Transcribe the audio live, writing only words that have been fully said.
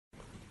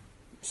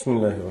بسم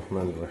الله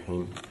الرحمن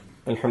الرحيم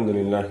الحمد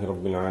لله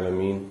رب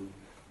العالمين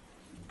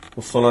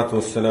والصلاة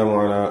والسلام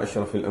على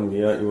أشرف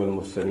الأنبياء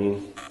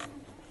والمرسلين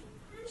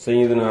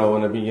سيدنا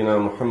ونبينا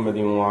محمد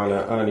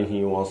وعلى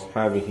آله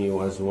وأصحابه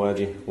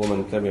وأزواجه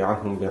ومن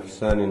تبعهم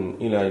بإحسان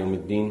إلى يوم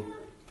الدين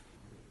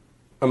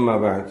أما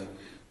بعد.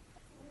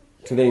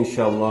 Today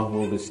inshallah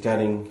we'll be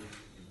starting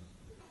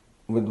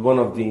with one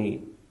of the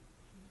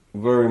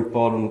very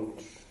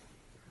important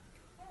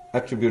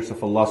attributes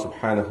of Allah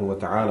subhanahu wa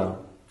ta'ala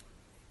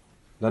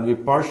that we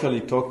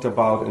partially talked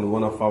about in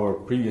one of our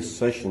previous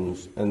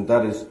sessions, and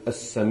that is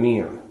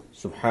As-Sami'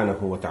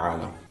 subhanahu wa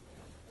ta'ala.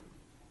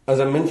 As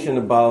I mentioned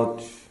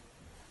about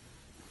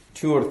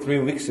 2 or 3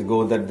 weeks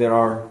ago, that there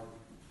are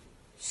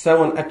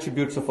 7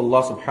 attributes of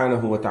Allah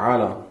subhanahu wa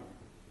ta'ala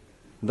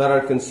that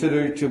are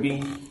considered to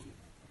be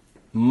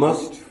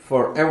must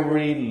for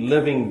every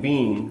living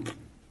being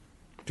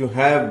to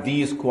have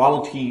these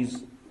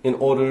qualities in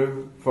order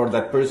for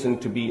that person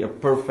to be a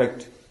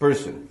perfect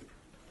person.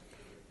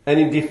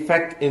 Any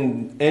defect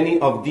in any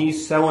of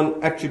these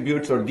 7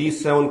 attributes or these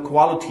 7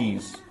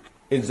 qualities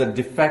is a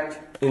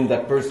defect in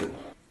that person.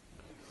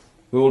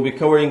 We will be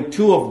covering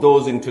 2 of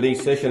those in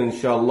today's session,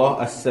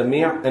 inshallah,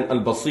 As-Sami' and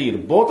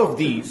Al-Basir. Both of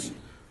these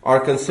are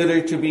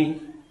considered to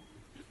be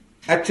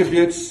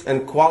attributes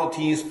and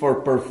qualities for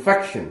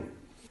perfection.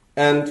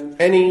 And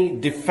any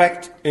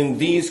defect in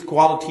these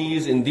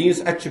qualities, in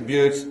these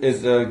attributes,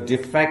 is a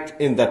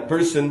defect in that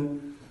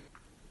person.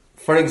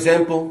 For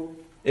example,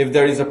 if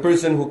there is a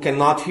person who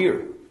cannot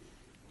hear,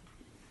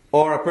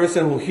 or a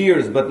person who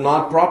hears but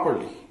not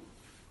properly,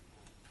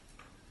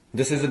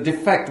 this is a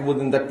defect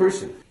within that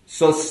person.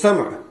 So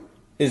Sama'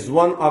 is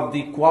one of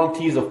the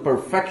qualities of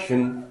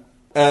perfection,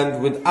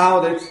 and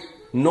without it,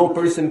 no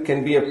person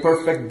can be a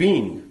perfect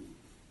being.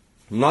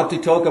 Not to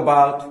talk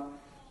about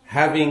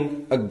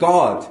having a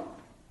God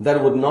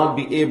that would not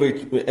be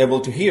able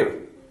to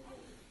hear.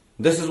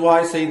 This is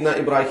why Sayyidina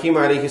Ibrahim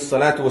alayhi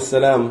salatu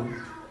wasalam,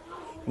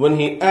 when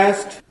he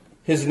asked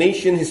his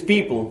nation, his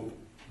people,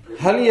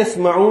 هَلْ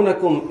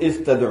يَسْمَعُونَكُمْ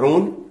إِذْ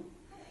تَدْعُونَ?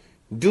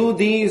 Do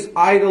these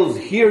idols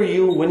hear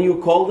you when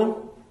you call them?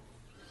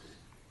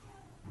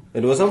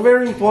 It was a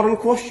very important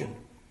question.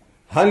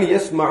 هَلْ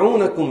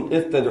يَسْمَعُونَكُمْ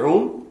إِذْ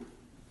تَدْعُونَ?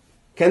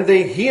 Can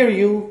they hear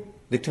you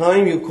the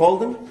time you call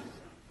them?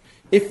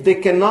 If they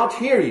cannot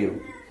hear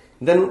you,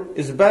 then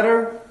it's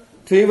better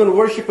to even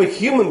worship a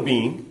human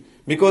being,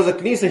 because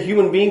at least a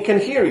human being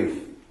can hear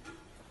you.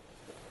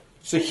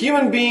 So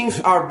human beings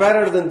are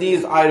better than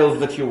these idols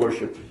that you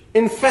worship.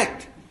 In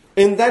fact,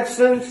 in that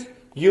sense,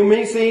 you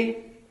may say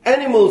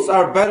animals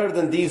are better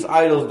than these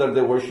idols that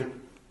they worship.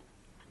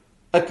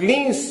 At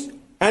least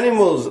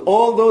animals,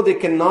 although they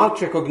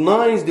cannot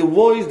recognize the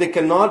voice, they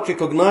cannot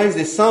recognize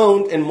the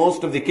sound in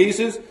most of the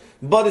cases,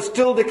 but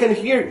still they can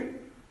hear.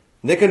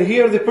 They can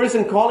hear the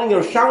person calling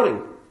or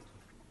shouting.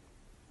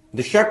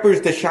 The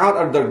shepherds, they shout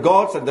at their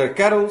goats, at their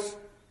cattle,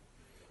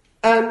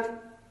 and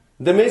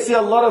they may say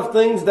a lot of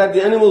things that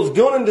the animals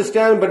don't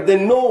understand, but they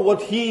know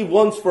what he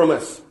wants from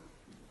us.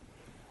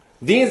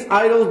 These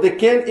idols, they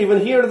can't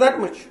even hear that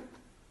much.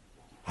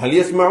 هَلْ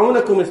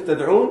يَسْمَعُونَكُمْ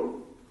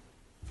إِذْ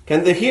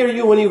Can they hear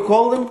you when you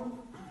call them?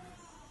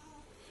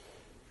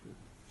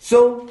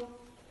 So,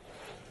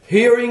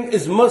 hearing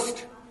is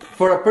must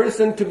for a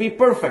person to be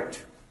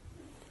perfect.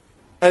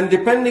 And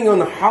depending on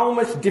how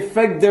much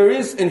defect there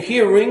is in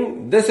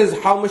hearing, this is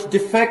how much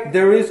defect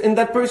there is in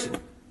that person.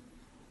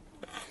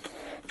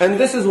 And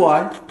this is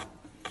why,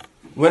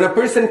 when a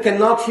person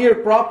cannot hear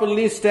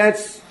properly,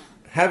 starts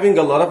having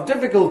a lot of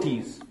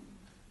difficulties.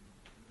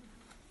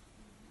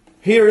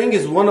 Hearing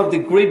is one of the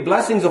great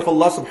blessings of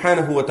Allah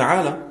subhanahu wa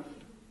ta'ala.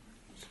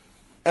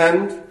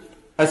 And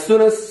as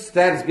soon as it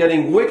starts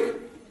getting weak,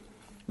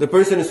 the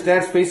person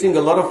starts facing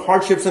a lot of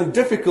hardships and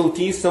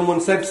difficulties. Someone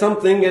said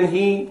something and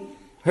he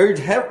heard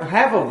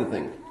half of the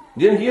thing,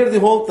 didn't hear the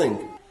whole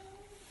thing.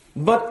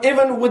 But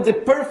even with the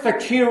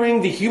perfect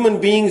hearing the human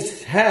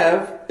beings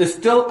have,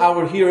 still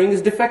our hearing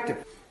is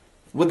defective.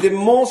 With the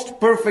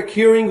most perfect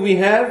hearing we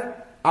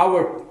have,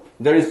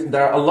 there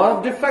are a lot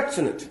of defects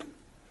in it.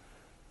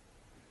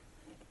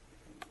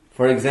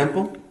 For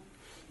example,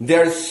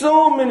 there are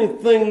so many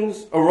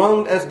things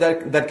around us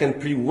that can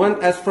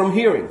prevent us from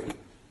hearing.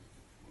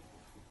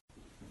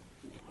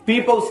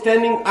 People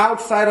standing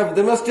outside of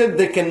the masjid,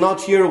 they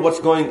cannot hear what's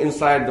going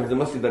inside of the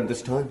masjid at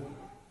this time.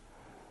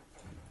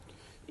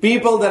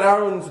 People that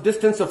are in a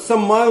distance of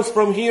some miles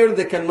from here,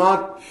 they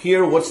cannot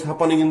hear what's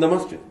happening in the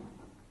masjid.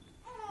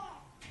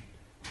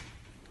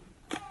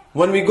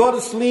 When we go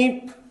to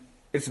sleep,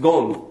 it's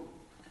gone.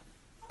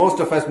 Most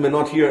of us may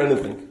not hear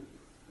anything.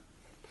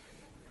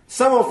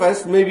 Some of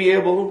us may be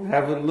able to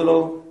have a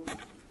little,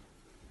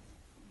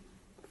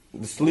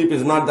 the sleep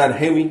is not that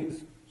heavy,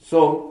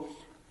 so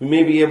we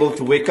may be able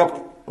to wake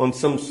up on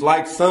some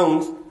slight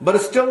sounds,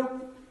 but still,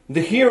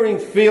 the hearing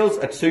fails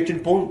at certain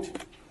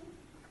point.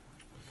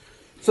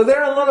 So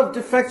there are a lot of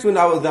defects with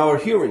our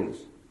hearings.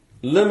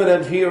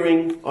 Limited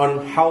hearing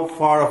on how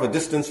far of a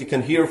distance you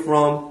can hear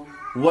from,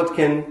 what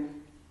can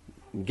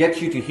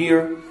get you to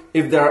hear.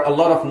 If there are a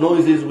lot of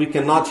noises we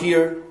cannot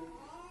hear,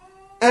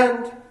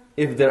 And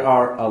if there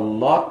are a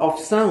lot of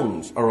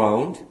sounds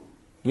around,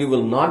 we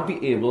will not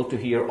be able to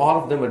hear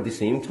all of them at the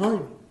same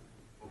time.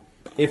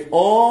 If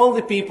all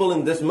the people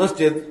in this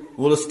masjid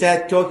will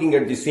start talking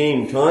at the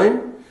same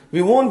time,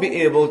 we won't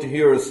be able to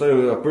hear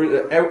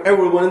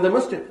everyone in the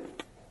masjid.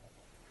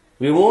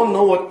 We won't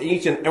know what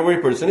each and every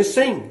person is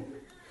saying.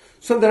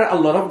 So there are a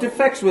lot of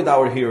defects with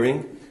our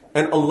hearing.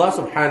 And Allah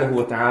subhanahu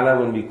wa ta'ala,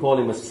 when we call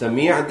Him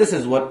As-Sami', this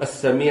is what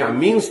As-Sami'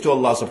 means to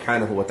Allah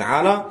subhanahu wa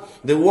ta'ala.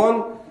 The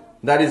one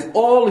that is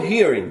all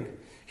hearing.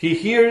 He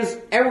hears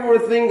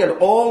everything at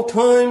all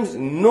times.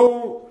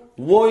 No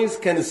voice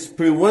can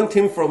prevent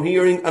Him from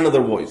hearing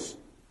another voice.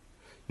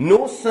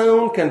 No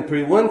sound can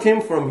prevent Him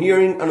from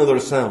hearing another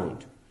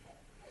sound.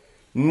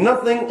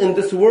 Nothing in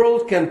this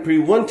world can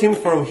prevent Him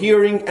from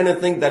hearing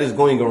anything that is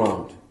going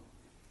around.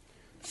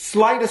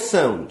 Slightest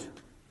sound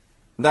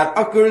that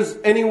occurs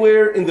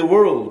anywhere in the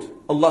world,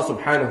 Allah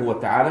subhanahu wa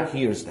ta'ala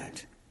hears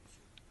that.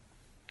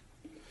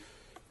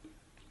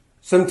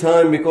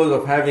 Sometimes because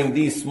of having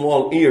these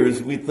small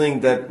ears, we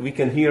think that we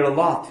can hear a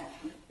lot.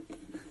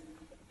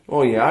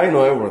 Oh yeah, I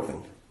know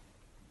everything.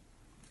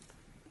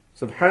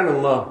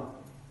 Subhanallah.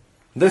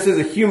 This is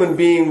a human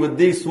being with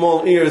these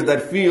small ears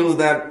that feels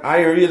that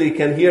I really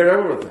can hear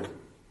everything.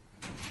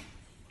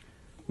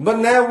 But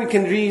now we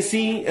can really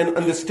see and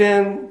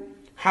understand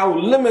how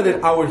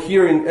limited our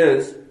hearing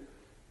is.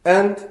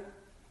 And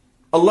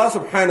Allah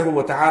subhanahu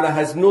wa ta'ala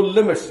has no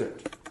limits to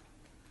it.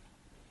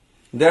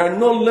 There are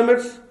no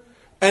limits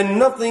and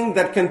nothing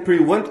that can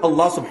prevent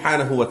Allah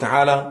subhanahu wa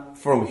ta'ala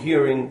from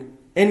hearing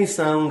any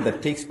sound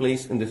that takes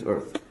place in this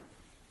earth.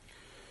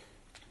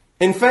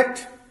 In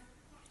fact,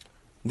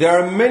 there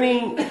are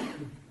many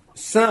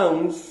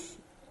sounds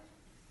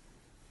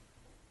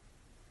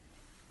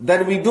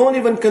that we don't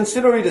even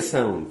consider it a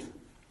sound.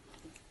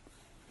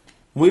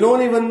 We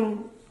don't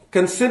even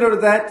consider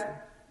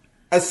that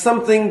as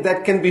something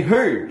that can be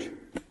heard.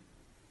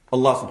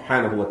 Allah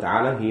subhanahu wa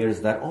ta'ala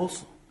hears that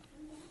also.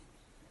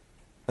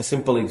 A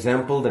simple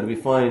example that we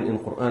find in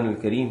Quran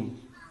al-Kareem.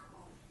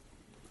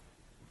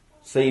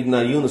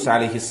 Sayyidina Yunus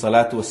alayhi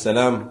salatu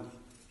wassalam,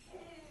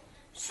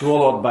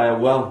 swallowed by a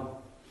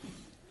well.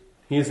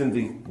 He is in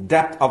the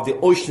depth of the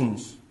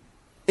oceans,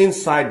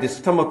 inside the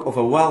stomach of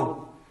a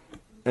well.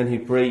 And he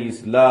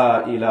prays,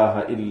 La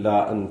ilaha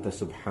illa anta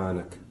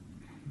subhanak,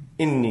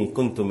 inni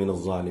kuntu min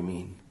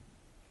al-zalimin.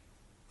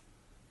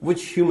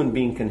 Which human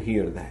being can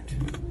hear that?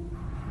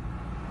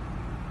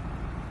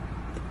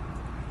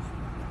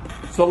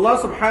 So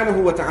Allah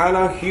subhanahu wa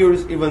ta'ala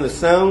hears even a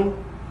sound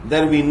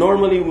that we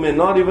normally may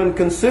not even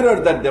consider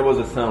that there was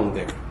a sound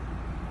there.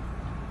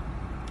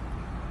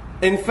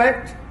 In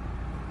fact,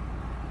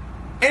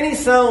 any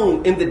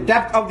sound in the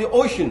depth of the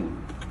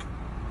ocean,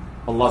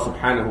 Allah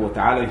subhanahu wa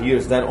ta'ala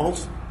hears that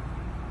also.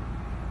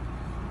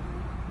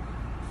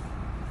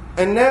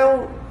 And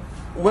now,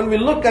 when we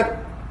look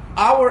at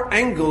our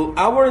angle,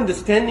 our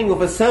understanding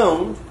of a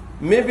sound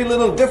may be a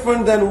little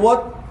different than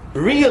what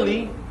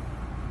really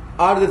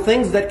are the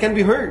things that can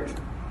be heard.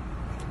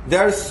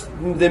 There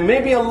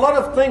may be a lot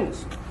of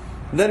things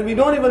that we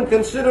don't even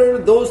consider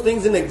those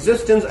things in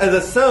existence as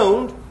a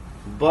sound,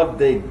 but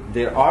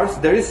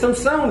there is some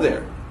sound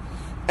there.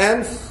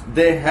 And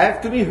they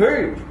have to be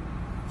heard.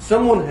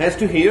 Someone has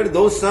to hear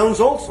those sounds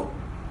also.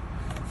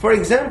 For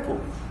example,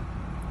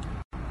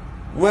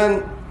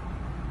 when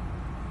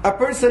a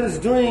person is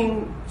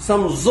doing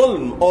some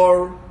zulm,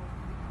 or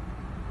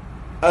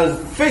a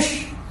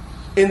fish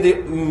in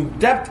the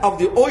depth of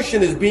the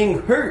ocean is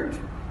being hurt,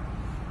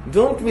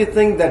 don't we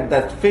think that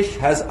that fish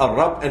has a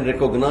Rabb and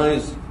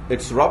recognize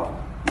its Rabb?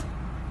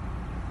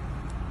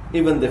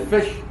 Even the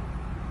fish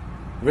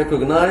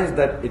recognize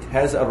that it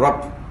has a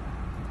Rabb.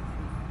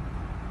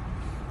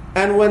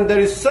 And when there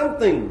is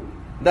something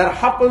that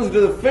happens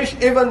to the fish,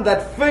 even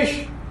that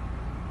fish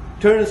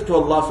turns to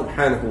Allah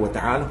subhanahu wa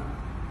ta'ala.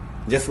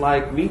 Just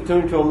like we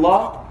turn to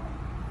Allah,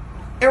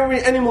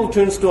 every animal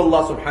turns to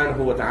Allah subhanahu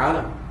wa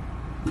ta'ala.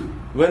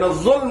 When a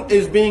zulm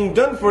is being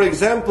done, for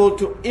example,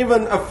 to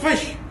even a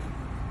fish,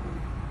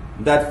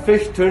 that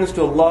fish turns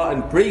to Allah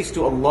and prays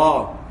to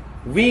Allah.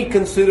 We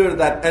consider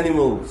that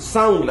animal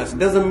soundless,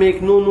 doesn't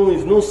make no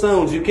noise, no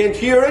sounds, you can't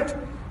hear it.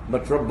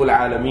 But Rabbul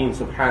Alameen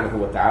subhanahu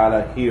wa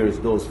ta'ala hears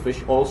those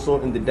fish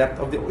also in the depth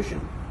of the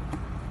ocean.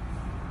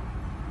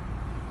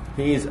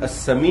 He is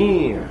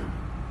As-Sami'.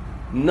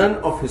 None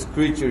of His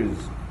creatures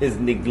is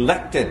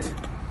neglected.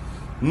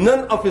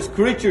 None of His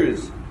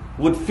creatures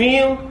would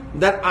feel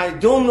that I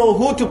don't know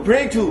who to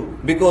pray to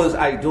because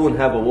I don't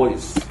have a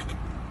voice.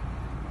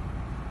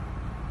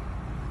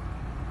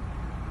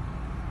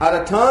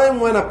 At a time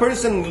when a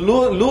person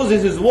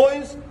loses his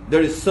voice,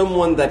 there is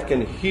someone that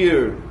can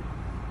hear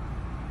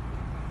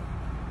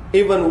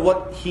even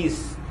what he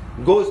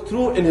goes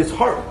through in his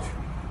heart.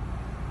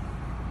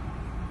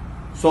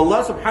 So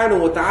Allah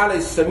subhanahu wa ta'ala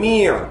is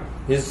Sami'.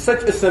 He is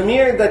such a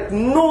Sami' that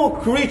no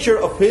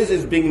creature of His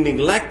is being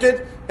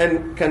neglected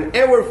and can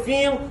ever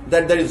feel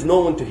that there is no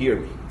one to hear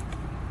me.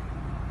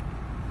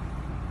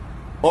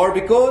 Or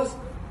because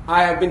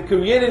I have been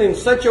created in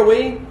such a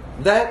way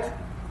that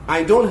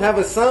I don't have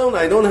a sound,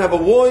 I don't have a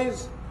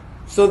voice,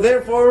 So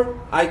therefore,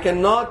 I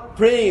cannot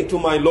pray to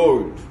my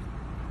Lord.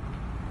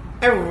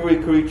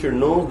 Every creature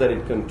knows that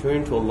it can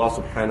turn to Allah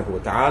subhanahu wa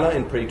ta'ala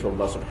and pray to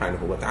Allah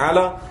subhanahu wa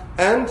ta'ala,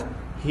 and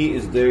He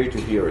is there to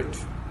hear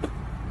it.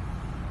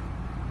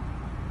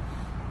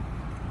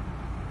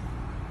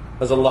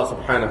 As Allah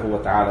subhanahu wa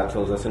ta'ala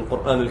tells us in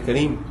Quran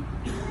al-Kareem,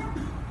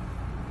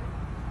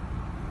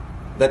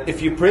 that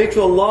if you pray to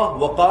Allah,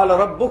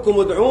 وَقَالَ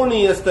رَبُّكُمُ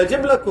ادْعُونِي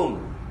يَسْتَجِبْ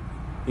لَكُمْ,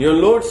 your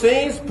Lord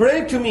says,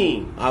 pray to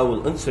me, I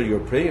will answer your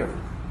prayer.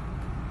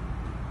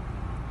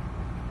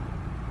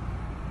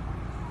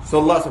 So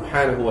Allah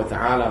subhanahu wa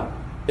ta'ala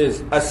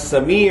is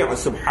As-Sami'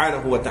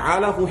 subhanahu wa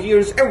ta'ala, who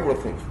hears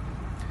everything.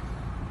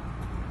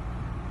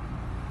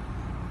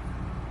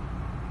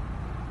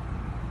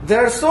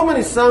 There are so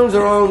many sounds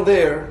around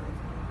there.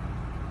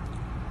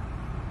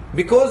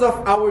 Because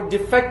of our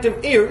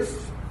defective ears,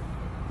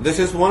 this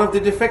is one of the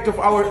defects of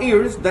our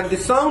ears, that the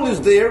sound is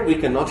there, we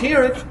cannot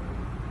hear it.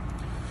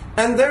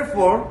 And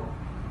therefore,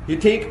 you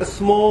take a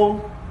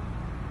small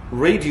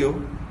radio,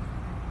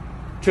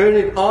 turn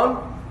it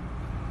on,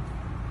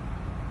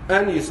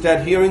 and you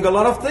start hearing a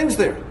lot of things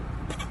there.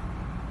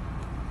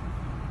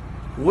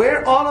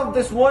 Where all of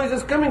this voice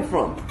is coming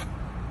from?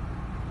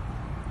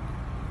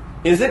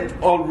 Is it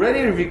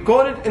already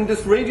recorded in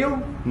this radio?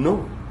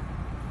 No.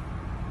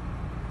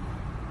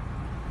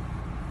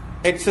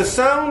 It's a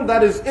sound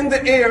that is in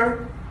the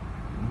air,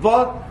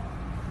 but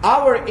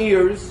our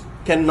ears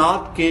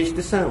cannot catch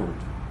the sound.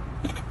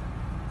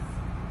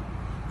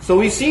 So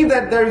we see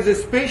that there is a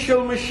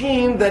special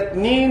machine that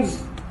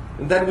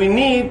we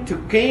need to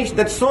catch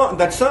that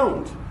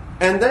sound.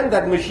 And then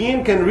that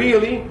machine can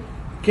really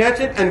catch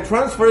it and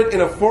transfer it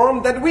in a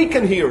form that we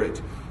can hear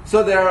it.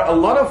 So there are a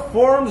lot of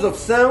forms of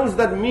sounds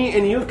that me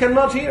and you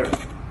cannot hear.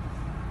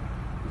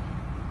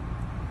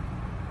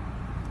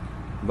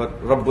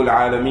 But Rabbul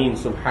Alameen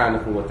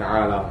subhanahu wa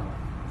ta'ala,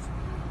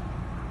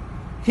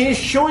 He is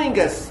showing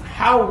us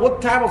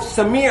what type of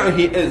Sami'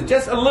 He is.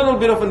 Just a little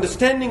bit of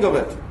understanding of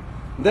it.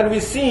 That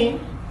we see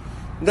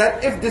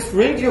that if this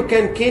radio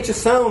can catch a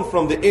sound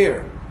from the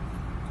air,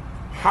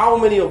 how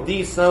many of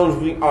these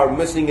sounds we are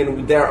missing,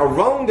 and they're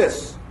around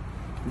us.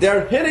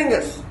 They're hitting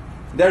us.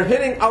 They're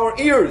hitting our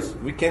ears.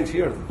 We can't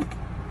hear them.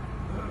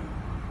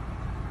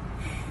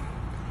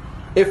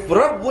 If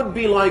Rabb would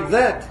be like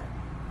that,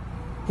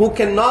 who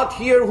cannot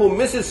hear, who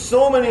misses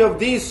so many of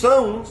these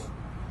sounds,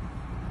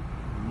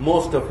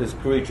 most of His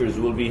creatures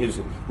will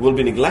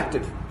be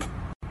neglected.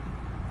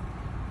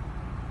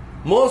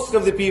 Most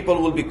of the people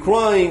will be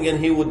crying and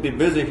He would be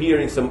busy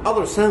hearing some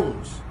other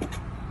sounds.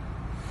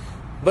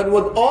 But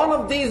with all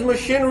of these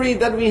machinery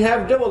that we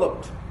have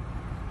developed,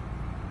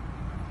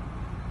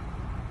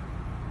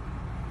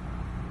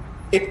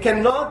 it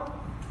cannot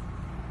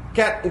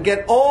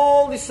get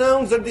all the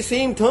sounds at the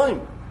same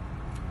time.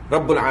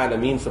 Rabbul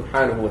Alameen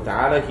subhanahu wa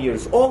ta'ala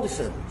hears all the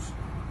sounds.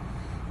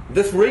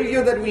 This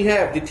radio that we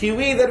have, the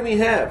TV that we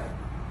have,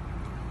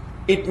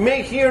 it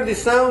may hear the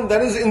sound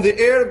that is in the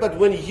air, but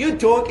when you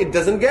talk, it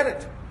doesn't get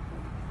it.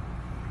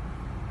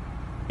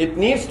 It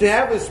needs to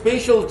have a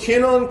special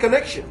channel and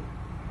connection.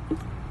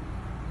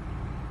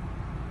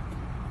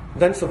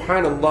 Then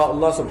subhanallah,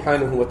 Allah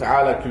subhanahu wa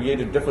ta'ala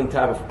created different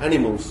type of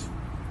animals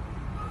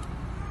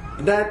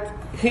that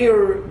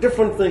hear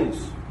different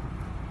things.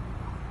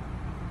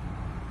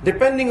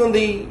 Depending on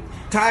the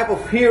type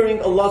of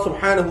hearing Allah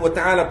subhanahu wa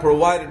ta'ala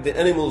provided the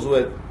animals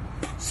with.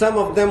 Some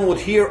of them would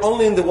hear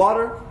only in the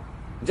water,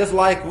 just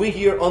like we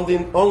hear only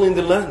in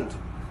the land.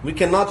 We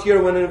cannot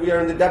hear when we are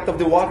in the depth of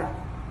the water.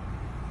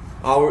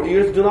 Our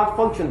ears do not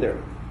function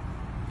there.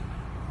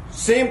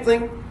 Same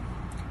thing,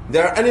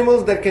 there are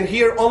animals that can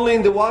hear only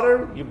in the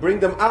water. You bring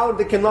them out,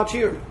 they cannot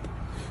hear.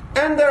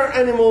 And there are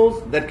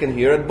animals that can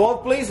hear at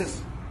both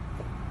places.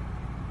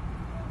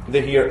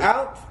 They hear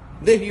out,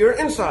 they hear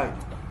inside.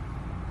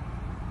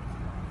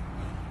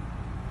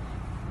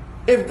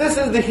 If this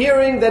is the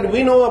hearing that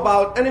we know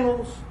about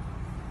animals,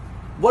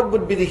 what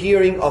would be the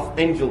hearing of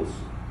angels?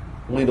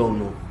 We don't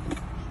know.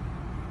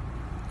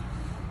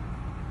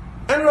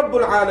 And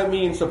Rabbul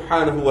Alameen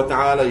subhanahu wa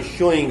ta'ala is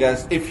showing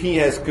us, if He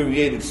has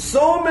created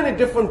so many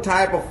different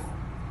type of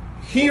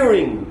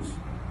hearings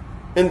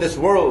in this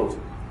world,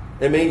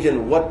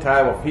 imagine what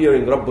type of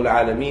hearing Rabbul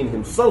Alameen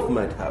Himself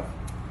might have.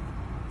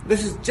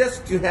 This is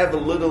just to have a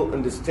little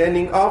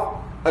understanding of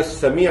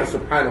As-Sami'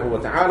 subhanahu wa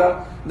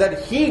ta'ala,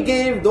 that He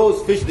gave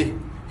those fish the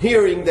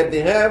hearing that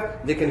they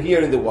have, they can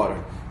hear in the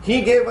water.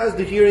 He gave us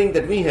the hearing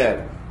that we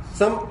have.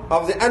 Some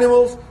of the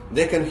animals,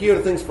 they can hear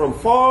things from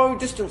far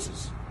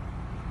distances.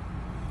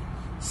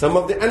 Some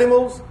of the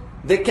animals,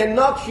 they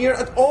cannot hear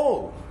at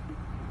all.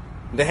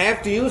 They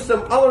have to use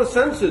some other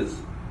senses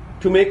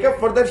to make up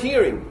for that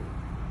hearing.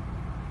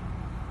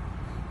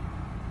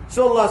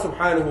 So Allah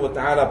subhanahu wa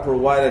ta'ala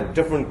provided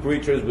different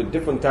creatures with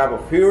different type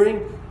of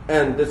hearing,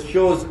 and this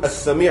shows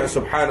As-Sami'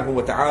 subhanahu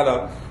wa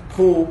ta'ala,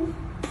 who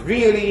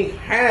really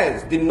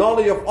has the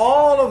knowledge of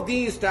all of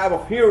these type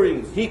of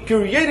hearings. He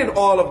created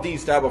all of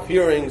these type of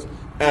hearings,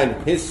 and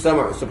His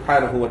Sama'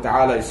 subhanahu wa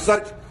ta'ala is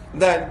such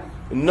that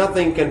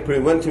nothing can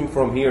prevent Him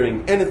from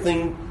hearing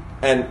anything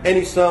and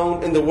any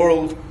sound in the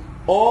world,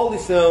 all the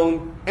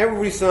sound,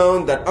 every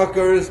sound that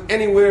occurs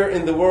anywhere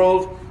in the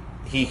world,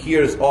 He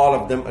hears all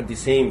of them at the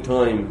same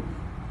time.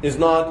 It's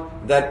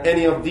not that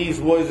any of these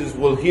voices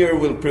will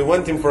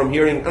prevent Him from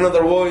hearing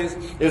another voice.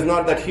 It's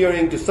not that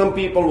hearing to some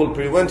people will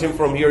prevent Him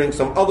from hearing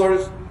some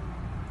others.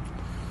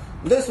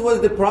 This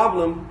was the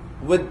problem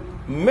with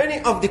many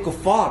of the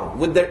kuffar,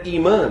 with their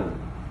iman.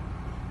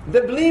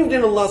 They believed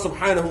in Allah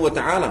subhanahu wa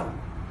ta'ala.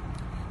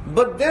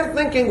 But their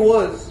thinking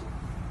was,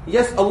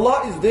 yes,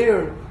 Allah is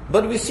there,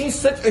 but we see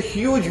such a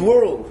huge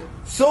world,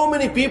 so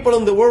many people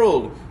in the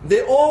world,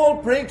 they all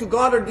pray to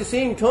God at the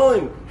same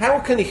time. How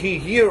can He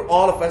hear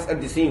all of us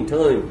at the same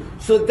time?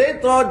 So they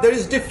thought there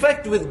is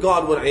defect with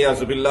God,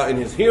 وَالْعِيَاذُ بِاللَّهِ, in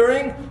His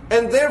hearing,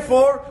 and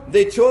therefore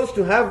they chose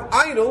to have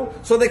idol,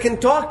 so they can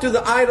talk to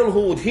the idol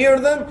who would hear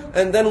them,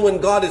 and then when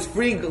God is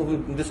free,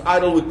 this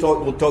idol would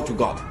talk to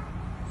God.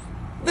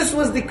 This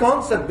was the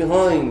concept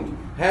behind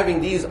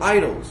having these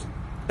idols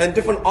and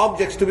different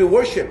objects to be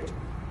worshipped.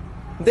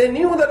 They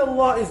knew that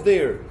Allah is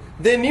there.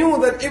 They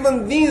knew that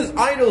even these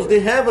idols, they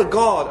have a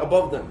God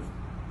above them.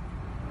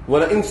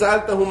 وَلَئِنْ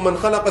سَأَلْتَهُمْ مَنْ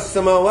خَلَقَ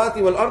السَّمَاوَاتِ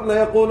وَالْأَرْضِ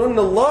لَيَقُولُنَّ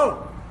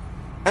اللَّهِ.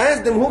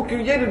 Ask them who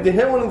created the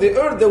heaven and the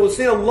earth, they will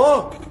say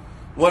Allah.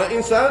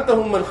 وَلَئِنْ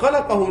سَأَلْتَهُمْ مَنْ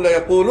خَلَقَهُمْ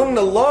لَيَقُولُنَّ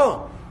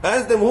اللَّهِ.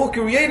 Ask them who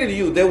created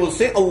you, they will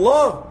say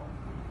Allah.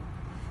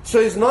 So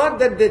it's not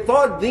that they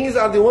thought these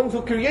are the ones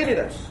who created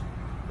us.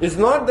 It's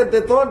not that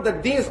they thought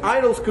that these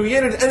idols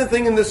created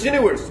anything in this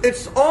universe.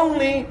 It's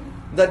only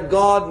that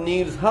God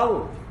needs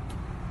help.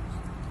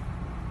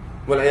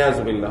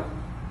 وَالْعِيَاذُ بِاللَّهِ.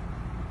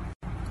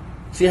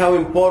 See how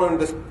important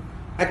this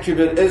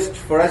attribute is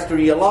for us to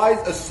realize.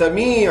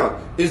 As-Sami'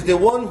 is the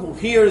one who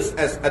hears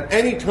us at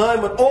any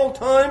time, at all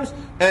times,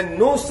 and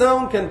no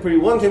sound can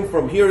prevent Him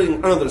from hearing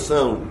another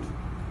sound.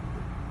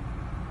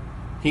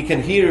 He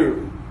can hear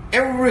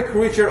every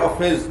creature of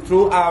His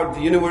throughout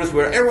the universe,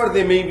 wherever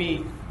they may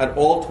be, at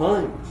all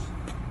times.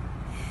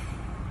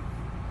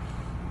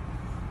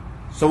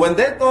 So when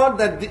they thought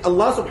that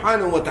Allah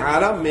subhanahu wa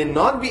ta'ala may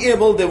not be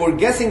able, they were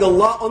guessing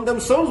Allah on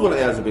themselves,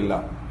 وَالْعِيَاذُ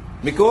بِاللَّهِ.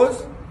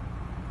 Because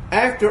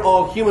after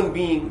all, human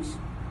beings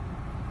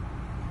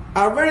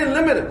are very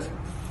limited.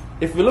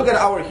 If we look at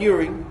our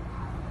hearing,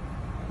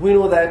 we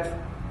know that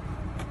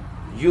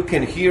you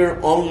can hear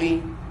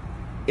only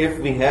if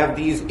we have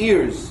these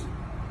ears.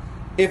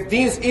 If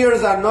these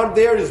ears are not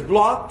there, is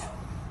blocked,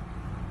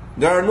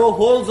 there are no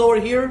holes over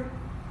here,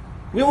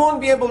 we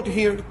won't be able to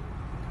hear.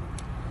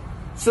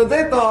 So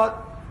they thought,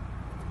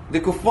 the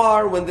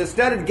kuffar, when they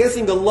started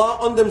guessing Allah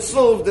on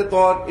themselves, they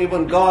thought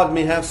even God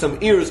may have some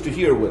ears to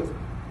hear with.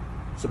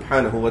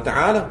 Subhanahu wa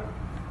ta'ala.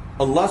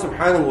 Allah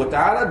subhanahu wa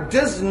ta'ala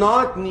does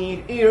not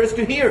need ears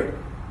to hear.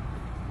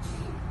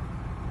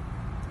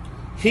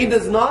 He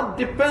does not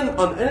depend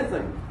on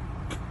anything.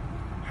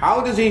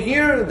 How does He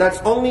hear? That's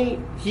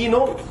only He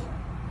knows.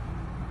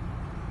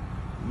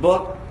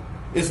 But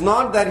it's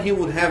not that He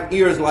would have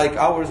ears like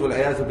ours,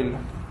 وَالْعِيَاذُ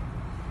بِاللَّهِ.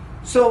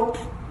 So,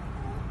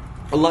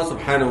 Allah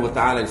subhanahu wa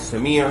ta'ala is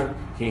Sami'.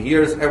 He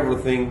hears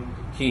everything.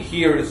 He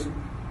hears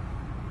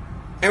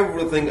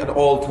everything at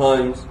all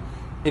times.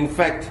 In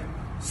fact,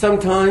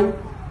 sometimes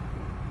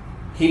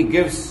He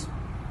gives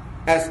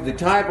us the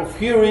type of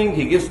hearing,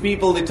 He gives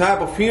people the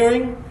type of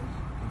hearing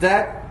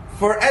that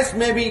for us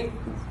may be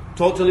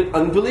totally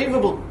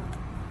unbelievable.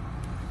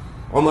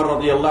 Umar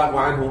radiallahu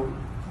anhu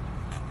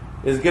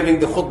is giving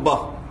the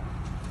khutbah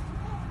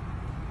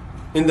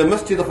in the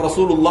masjid of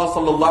Rasulullah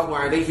sallallahu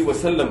alayhi wa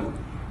sallam.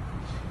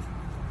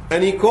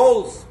 And he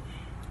calls,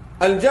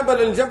 Al-Jabal,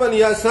 Al-Jabal,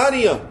 Ya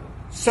Sariya,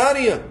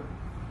 Sariya,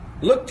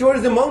 look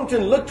towards the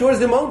mountain, look towards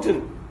the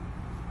mountain.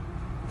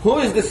 Who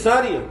is the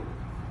Sariya?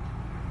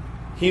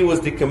 He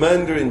was the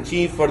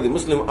commander-in-chief for the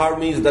Muslim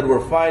armies that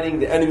were fighting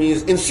the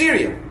enemies in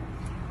Syria.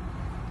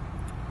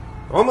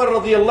 Umar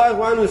radiallahu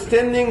anhu is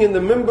standing in the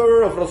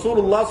minbar of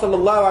Rasulullah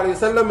sallallahu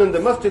alayhi wa sallam in the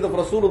masjid of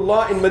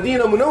Rasulullah in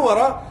Medina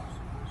Munawwara,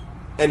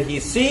 and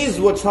he sees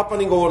what's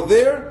happening over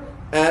there,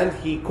 and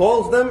he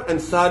calls them, and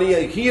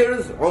Sariya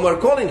hears Umar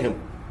calling him.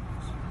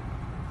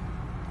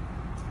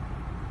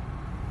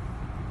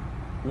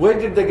 Where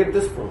did they get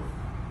this from?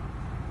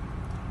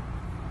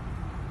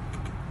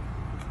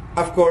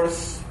 Of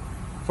course,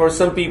 for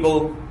some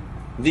people,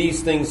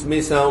 these things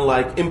may sound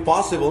like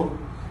impossible,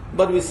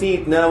 but we see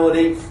it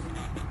nowadays.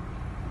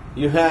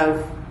 You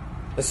have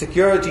a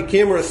security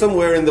camera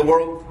somewhere in the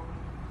world,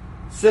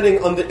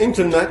 sitting on the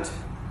internet.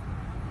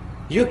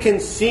 You can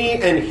see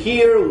and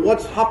hear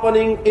what's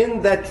happening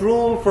in that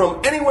room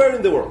from anywhere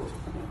in the world.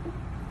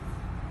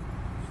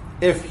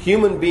 If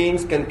human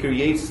beings can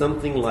create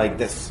something like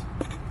this,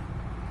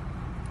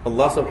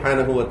 Allah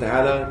subhanahu wa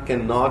ta'ala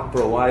cannot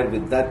provide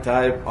with that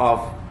type of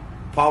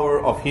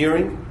power of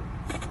hearing.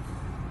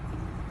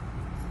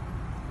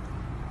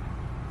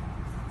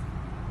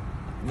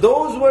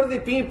 Those were the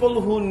people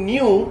who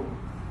knew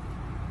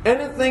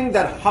anything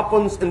that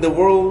happens in the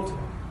world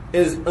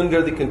is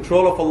under the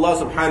control of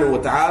Allah subhanahu wa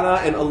ta'ala,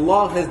 and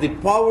Allah has the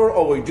power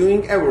over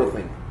doing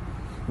everything.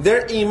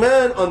 Their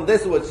iman on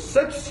this was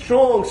so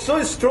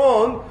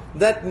strong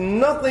that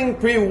nothing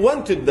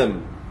prevented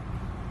them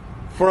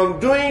from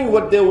doing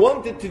what they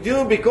wanted to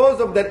do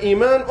because of that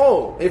iman.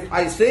 Oh, if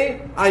I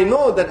say, I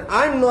know that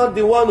I'm not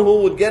the one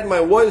who would get my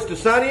voice to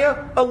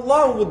Sariyah,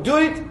 Allah would do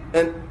it.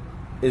 And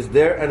is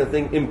there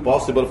anything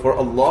impossible for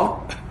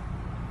Allah?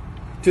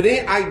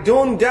 Today I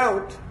don't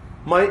doubt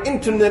my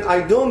internet,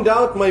 I don't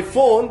doubt my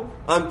phone.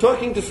 I'm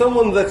talking to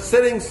someone that's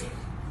sitting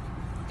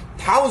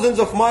thousands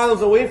of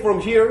miles away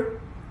from here.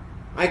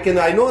 I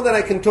know that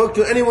I can talk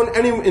to anyone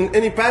in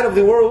any part of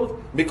the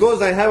world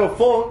because I have a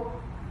phone.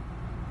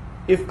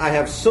 If I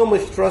have so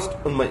much trust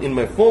in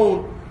my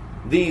phone,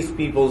 these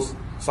people's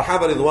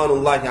Sahaba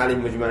Ridwanullahi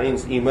alayhim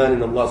ajma'in's iman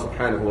in Allah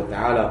subhanahu wa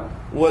ta'ala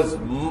was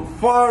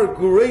far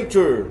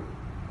greater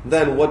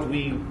than what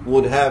we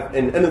would have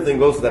in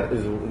anything else that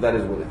is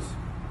with us.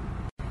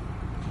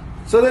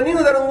 So they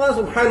knew that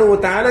Allah subhanahu wa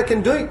ta'ala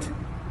can do it.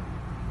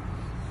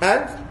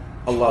 And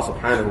Allah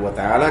subhanahu wa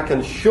ta'ala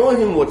can show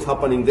him what's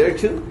happening there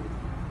too.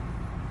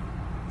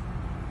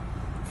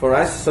 For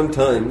us,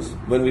 sometimes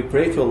when we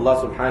pray to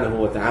Allah subhanahu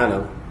wa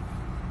ta'ala,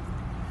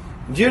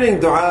 during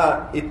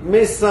dua, it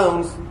may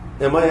sound,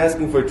 am I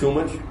asking for too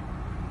much?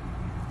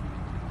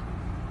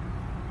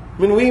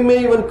 I mean, we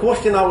may even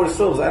question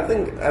ourselves. I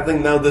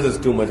think now this is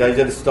too much. I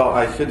should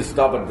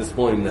stop at this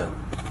point now.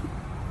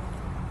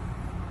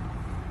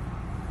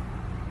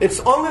 It's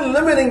only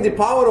limiting the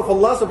power of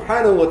Allah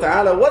subhanahu wa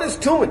ta'ala. What is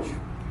too much?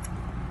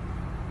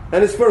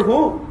 And it's for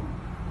who?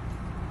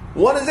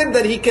 What is it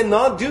that He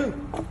cannot do?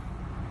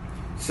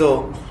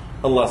 So,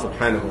 Allah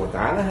subhanahu wa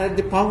ta'ala had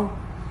the power.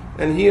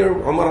 And here,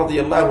 Umar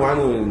radiallahu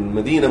anhu in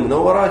Medina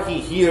Munawwara, he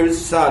hears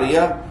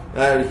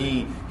Sariyah,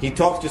 he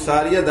talks to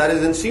Sariyah that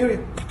is in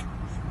Syria.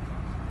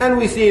 And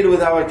we see it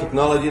with our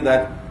technology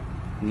that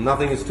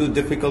nothing is too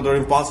difficult or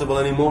impossible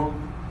anymore.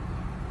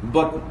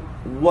 But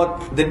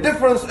what the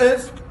difference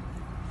is,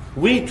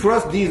 we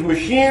trust these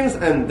machines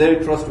and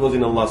their trust was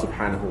in Allah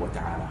subhanahu wa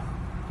ta'ala.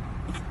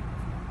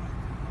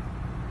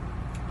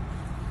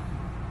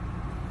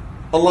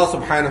 Allah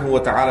subhanahu wa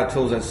ta'ala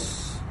tells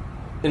us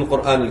in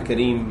Quran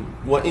al-Kareem,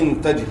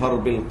 وَإِن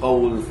تَجْهَرْ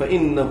بِالْقَوْلِ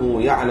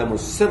فَإِنَّهُ يَعْلَمُ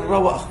السِّرَّ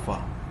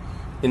وَأَخْفَى.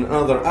 In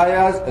other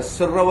ayahs,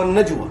 السِّرَّ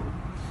وَالنَّجْوَى.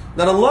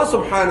 That Allah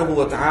subhanahu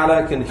wa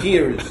ta'ala can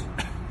hear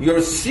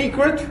your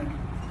secret.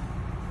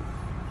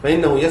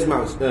 فَإِنَّهُ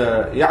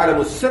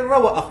يَعْلَمُ السِّرَّ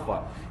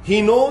وَأَخْفَى.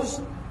 He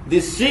knows the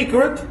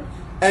secret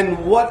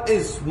and what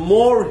is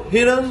more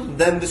hidden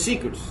than the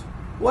secrets.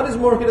 What is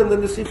more hidden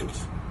than the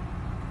secrets?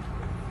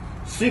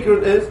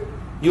 Secret is,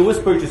 you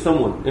whisper to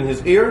someone in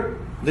his ear,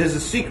 there's a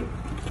secret.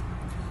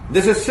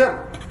 This is sir.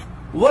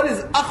 What is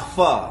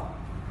akhfa?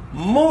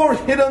 More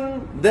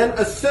hidden than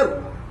a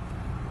sir.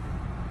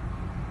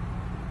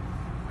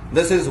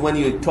 This is when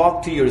you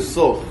talk to your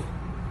soul.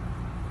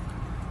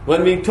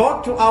 When we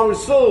talk to our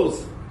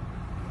souls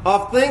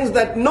of things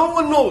that no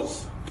one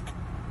knows,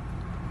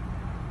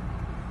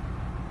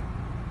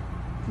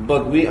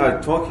 but we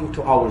are talking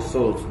to our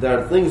souls. There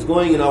are things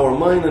going in our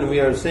mind and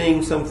we are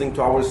saying something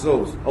to our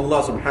souls.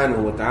 Allah subhanahu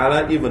wa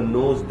ta'ala even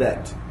knows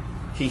that.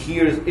 He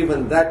hears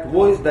even that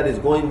voice that is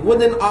going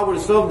within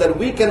ourselves that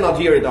we cannot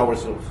hear it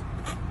ourselves.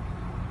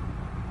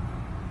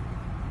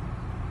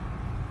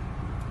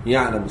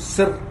 يَعْلَمُ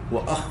السِّرَّ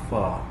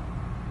وَأَخْفَى.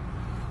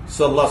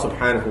 So Allah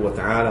subhanahu wa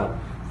ta'ala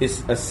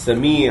is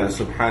as-Sami'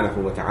 subhanahu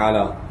wa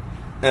ta'ala,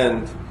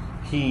 and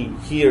He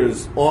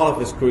hears all of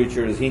His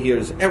creatures. He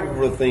hears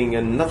everything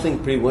and nothing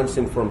prevents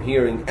Him from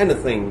hearing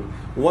anything.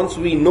 Once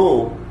we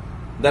know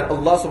that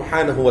Allah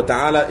subhanahu wa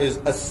ta'ala is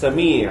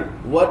as-Sami',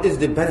 what is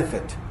the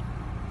benefit?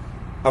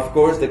 Of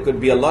course, there could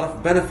be a lot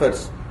of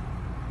benefits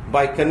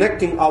by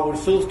connecting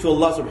ourselves to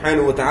Allah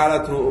subhanahu wa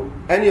ta'ala through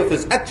any of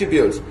His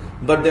attributes.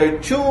 But there are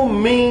two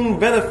main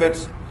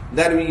benefits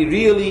that we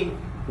really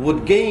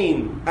would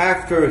gain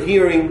after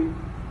hearing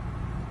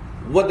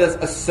what does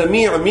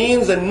as-Sami'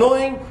 means and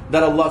knowing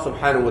that Allah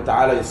subhanahu wa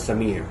ta'ala is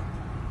Sami'.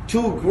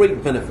 Two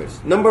great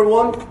benefits. Number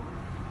one,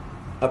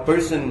 a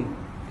person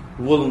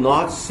will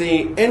not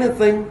say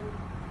anything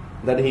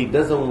that he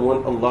doesn't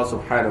want Allah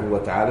subhanahu wa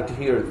ta'ala to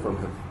hear it from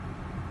him.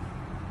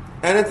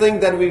 Anything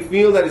that we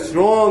feel that it's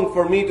wrong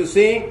for me to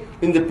say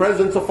in the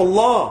presence of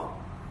Allah,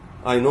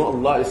 I know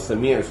Allah is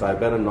Sami', so I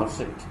better not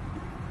say it.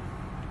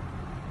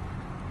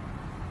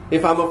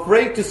 If I'm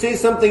afraid to say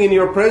something in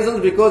your presence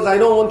because I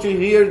don't want to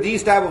hear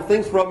these type of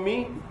things from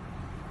me,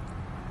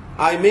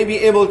 I may be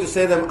able to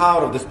say them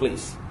out of this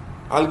place.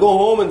 I'll go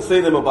home and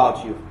say them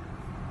about you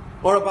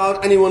or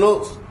about anyone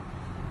else.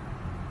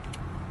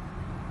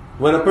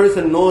 When a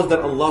person knows that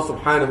Allah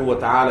subhanahu wa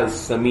ta'ala is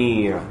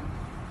Sami',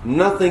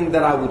 nothing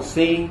that I would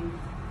say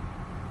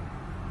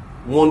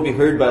won't be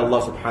heard by Allah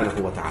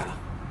subhanahu wa ta'ala.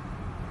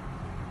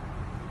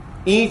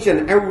 Each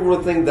and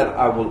everything that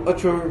I will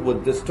utter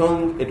with this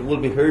tongue, it will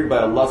be heard by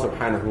Allah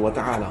subhanahu wa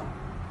ta'ala.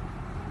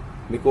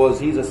 Because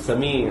He's a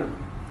Sami'.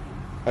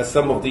 As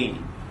some of the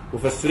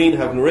Mufassirin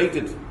have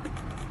narrated,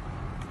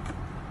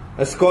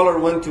 a scholar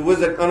went to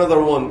visit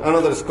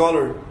another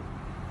scholar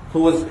who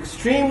was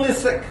extremely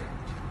sick.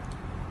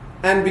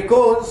 And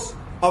because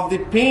of the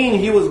pain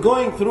he was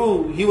going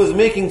through, he was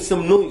making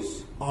some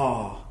noise.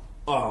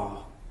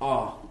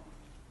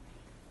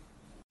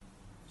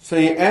 So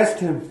he asked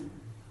him,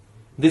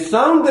 the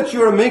sound that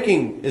you are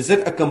making, is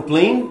it a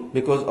complaint?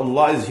 Because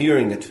Allah is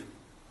hearing it.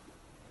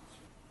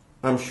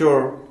 I'm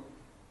sure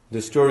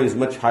the story is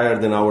much higher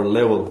than our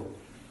level.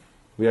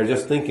 We are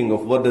just thinking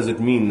of what does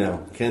it mean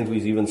now. Can't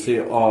we even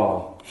say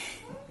ah?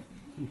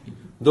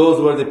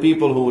 Those were the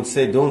people who would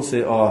say, don't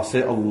say ah,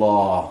 say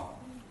Allah.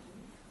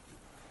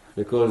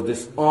 Because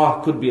this ah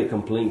could be a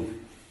complaint,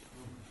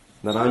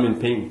 that I'm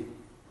in pain.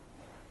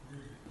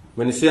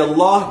 When you say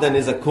Allah, then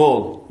is a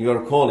call. You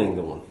are calling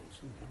the one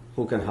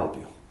who can help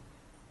you.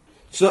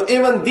 So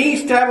even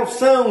these type of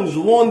sounds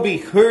won't be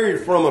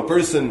heard from a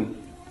person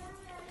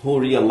who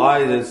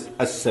realizes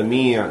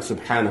As-Sami'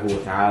 subhanahu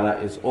wa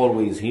ta'ala is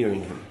always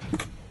hearing him.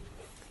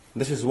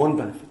 This is one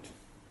benefit.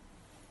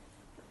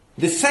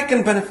 The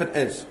second benefit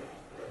is,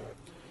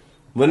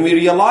 when we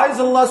realize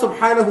Allah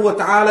subhanahu wa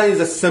ta'ala is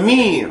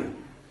As-Sami',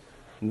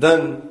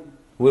 then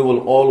we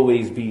will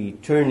always be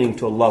turning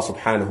to Allah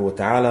subhanahu wa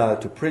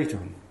ta'ala to pray to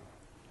Him,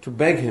 to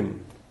beg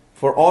Him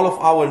for all of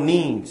our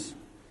needs.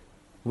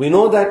 We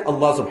know that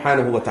Allah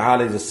subhanahu wa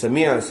ta'ala is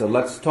As-Sami', so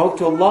let's talk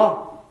to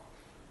Allah.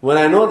 When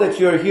I know that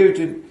you're here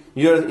to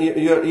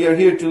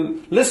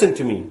listen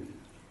to me,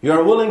 you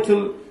are willing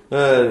to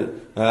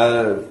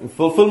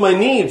fulfill my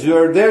needs, you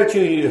are there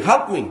to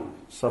help me.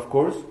 So of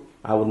course,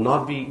 I will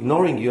not be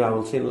ignoring you. I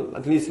will say,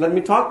 at least let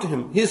me talk to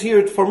Him. He's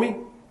here for me.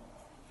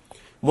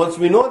 Once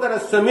we know that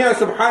As-Sami'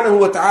 subhanahu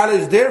wa ta'ala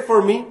is there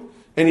for me,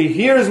 and He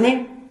hears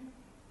me,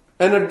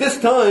 and at this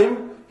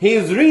time, He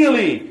is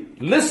really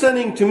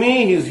listening to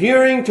me, He's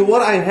hearing to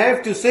what I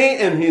have to say,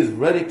 and He is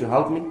ready to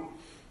help me.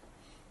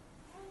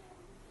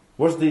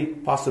 What's the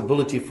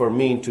possibility for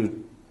me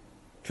to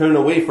turn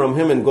away from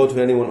Him and go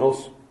to anyone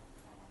else?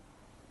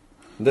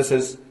 This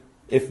is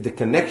if the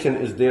connection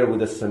is there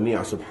with As-Sami'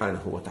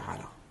 subhanahu wa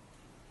ta'ala.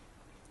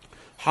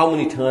 How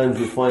many times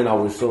we find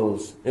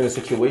ourselves in a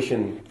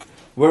situation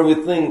where we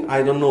think,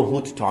 I don't know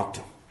who to talk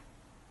to.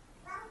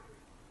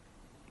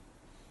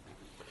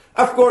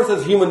 Of course,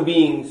 as human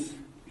beings,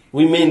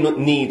 we may not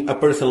need a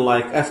person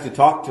like us to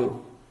talk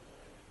to.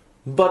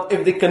 But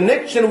if the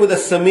connection with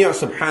As-Sami'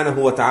 subhanahu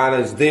wa ta'ala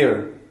is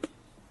there,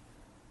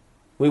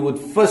 we would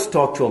first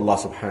talk to Allah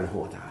subhanahu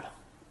wa ta'ala.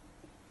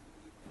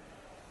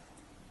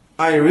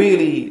 I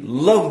really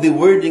love the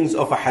wordings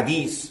of a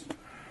hadith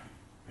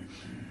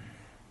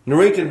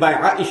narrated by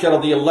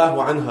Aisha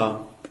radiyallahu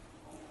anha,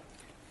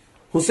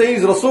 who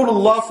says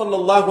Rasulullah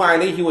sallallahu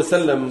alayhi wa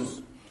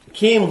sallam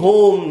came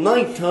home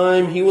night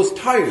time, he was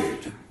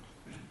tired.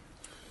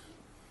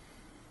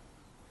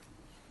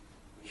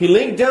 He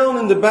laid down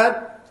in the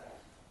bed,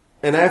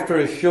 and after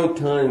a short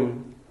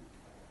time,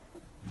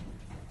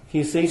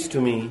 he says to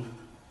me,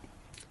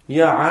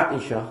 Ya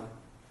Aisha,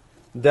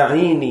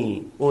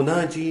 da'ini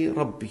unaji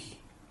Rabbi.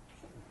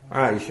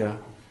 Aisha,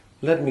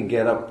 let me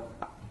get up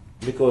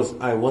because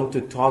I want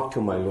to talk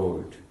to my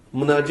Lord.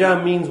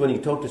 Munajah means when you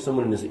talk to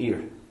someone in his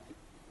ear.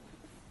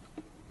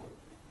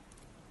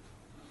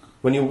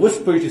 When you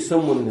whisper to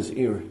someone in his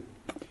ear,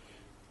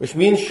 which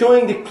means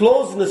showing the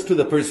closeness to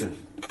the person.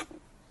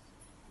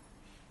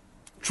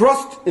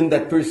 Trust in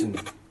that person.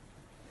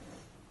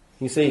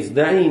 He says,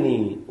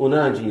 Da'ini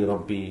unaji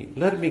Rabbi.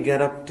 Let me get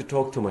up to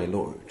talk to my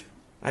Lord.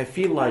 I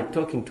feel like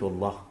talking to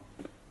Allah.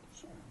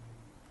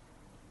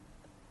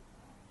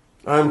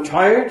 I'm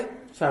tired,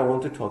 so I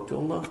want to talk to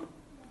Allah.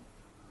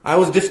 I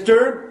was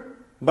disturbed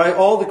by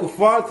all the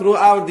kuffar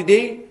throughout the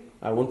day.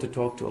 I want to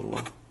talk to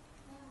Allah.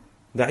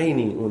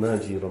 Da'ini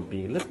unaji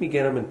Rabbi. Let me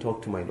get up and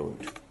talk to my Lord.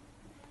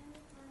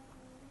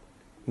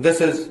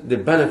 This is the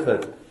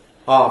benefit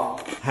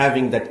of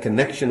having that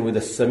connection with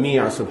As-Sami'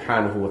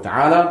 subhanahu wa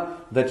ta'ala,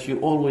 that you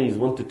always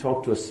want to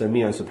talk to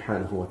As-Sami'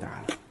 subhanahu wa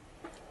ta'ala.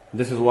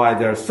 This is why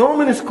there are so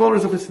many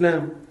scholars of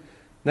Islam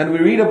that we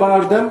read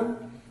about them.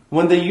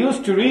 When they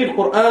used to read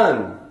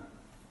Quran,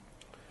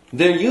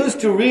 they used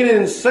to read it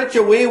in such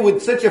a way,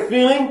 with such a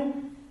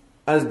feeling,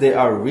 as they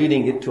are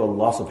reading it to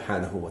Allah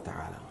subhanahu wa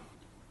ta'ala.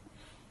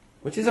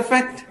 Which is a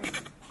fact.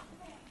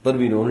 But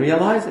we don't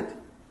realize it.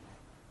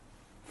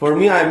 For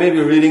me, I may be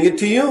reading it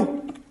to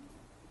you,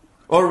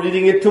 or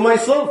reading it to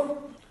myself.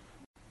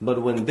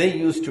 But when they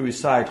used to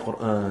recite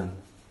Quran,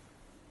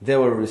 they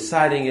were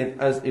reciting it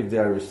as if they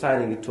are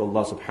reciting it to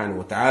Allah subhanahu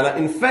wa ta'ala.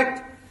 In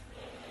fact,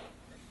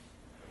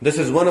 this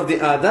is one of the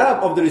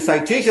adab of the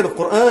recitation of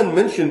Quran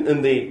mentioned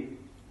in the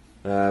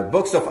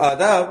books of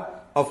adab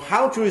of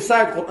how to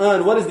recite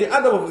Quran. What is the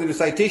adab of the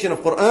recitation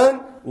of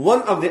Quran?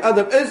 One of the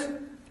adab is,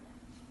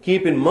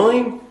 keep in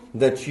mind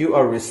that you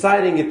are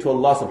reciting it to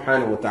Allah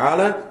subhanahu wa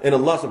ta'ala, and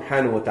Allah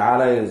subhanahu wa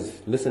ta'ala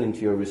is listening to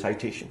your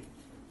recitation.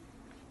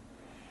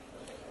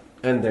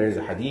 And there is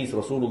a hadith,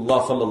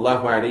 Rasulullah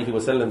sallallahu alayhi wa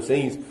sallam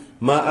says,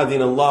 مَا أَذِنَ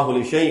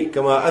اللَّهُ لِشَيْءٍ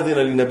كَمَا أَذِنَ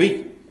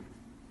لِلنَّبِيِّ.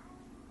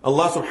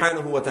 Allah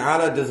subhanahu wa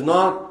ta'ala does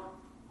not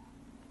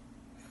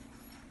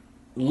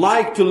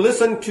like to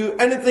listen to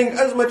anything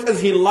as much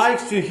as He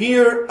likes to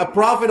hear a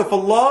prophet of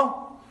Allah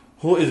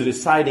who is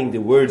reciting the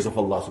words of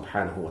Allah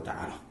subhanahu wa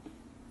ta'ala.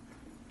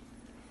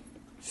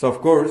 So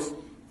of course,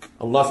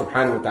 Allah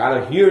subhanahu wa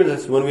ta'ala hears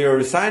us when we are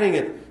reciting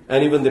it.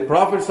 And even the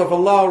prophets of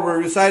Allah were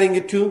reciting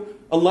it too.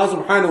 Allah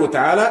subhanahu wa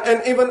ta'ala,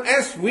 and even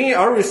as we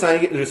are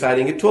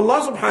reciting it to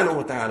Allah subhanahu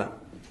wa ta'ala.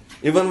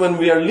 Even when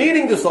we are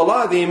leading the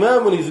salah, the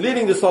imam, when he's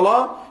leading the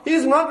salah,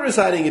 he's not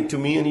reciting it to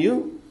me and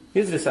you.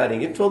 He's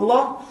reciting it to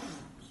Allah.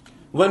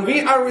 When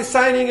we are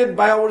reciting it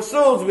by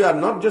ourselves, we are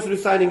not just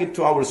reciting it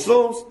to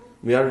ourselves,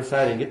 we are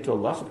reciting it to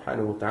Allah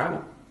subhanahu wa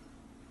ta'ala.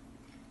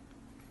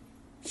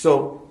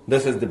 So,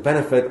 this is the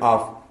benefit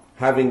of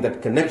having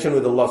that connection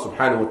with Allah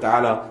subhanahu wa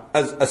ta'ala.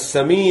 As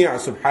Sami'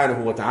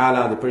 subhanahu wa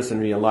ta'ala, the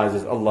person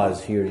realizes Allah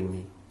is hearing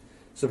me.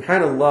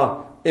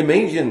 Subhanallah,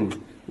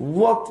 imagine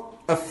what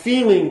a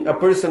feeling a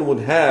person would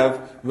have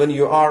when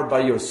you are by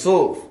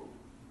yourself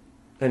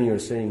and you're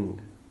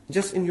saying,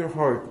 just in your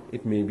heart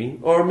it may be,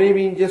 or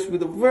maybe just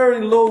with a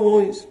very low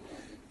voice,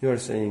 you're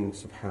saying,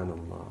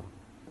 Subhanallah,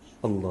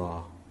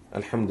 Allah,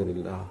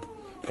 Alhamdulillah.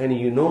 And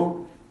you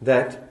know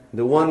that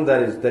the one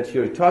that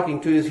you're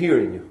talking to is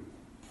hearing you.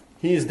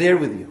 He is there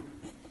with you.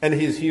 And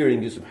He is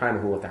hearing you,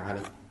 subhanahu wa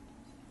ta'ala.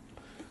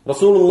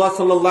 Rasulullah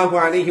sallallahu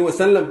alayhi wa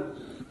sallam,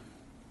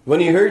 when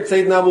he heard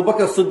Sayyidina Abu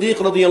Bakr Siddiq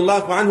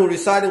radiyallahu anhu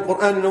reciting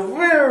Quran in a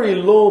very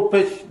low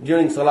pitch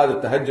during Salat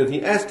al-Tahajjud,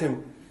 he asked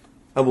him,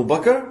 Abu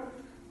Bakr,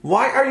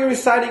 why are you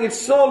reciting it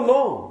so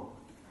low?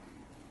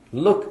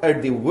 Look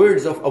at the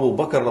words of Abu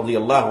Bakr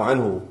radiyallahu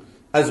anhu.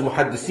 As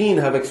muhaddiseen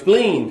have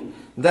explained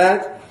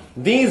that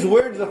these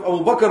words of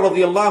Abu Bakr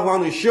radiyallahu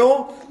anhu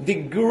show the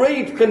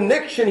great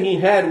connection he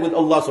had with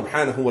Allah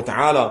subhanahu wa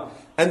ta'ala,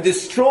 and the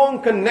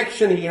strong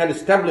connection he had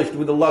established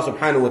with Allah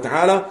subhanahu wa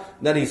ta'ala,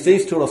 that he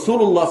says to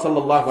Rasulullah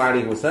sallallahu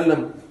alayhi wa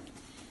sallam,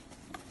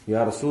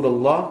 Ya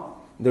Rasulullah,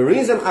 the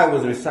reason I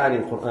was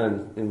reciting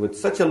Quran with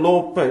such a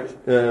low pitch,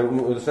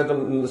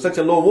 with such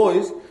a low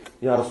voice,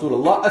 Ya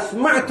Rasulullah,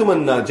 asma'tu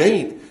man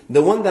najayt,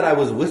 the one that I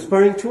was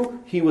whispering to,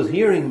 he was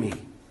hearing me.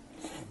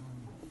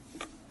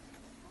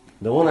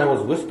 The one I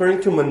was whispering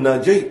to, man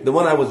najayt, the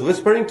one I was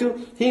whispering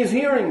to, he is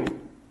hearing me.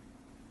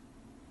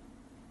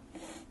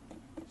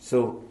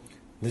 So,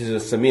 this is a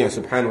Sami'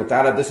 subhanahu wa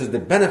ta'ala. This is the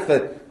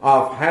benefit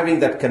of having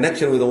that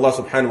connection with Allah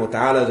subhanahu wa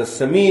ta'ala. As a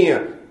Sami',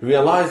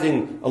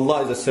 realizing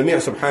Allah is a Sami'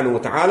 subhanahu wa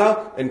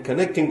ta'ala, and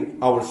connecting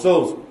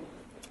ourselves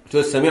to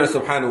a Sami'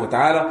 subhanahu wa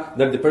ta'ala,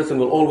 that the person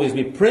will always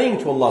be praying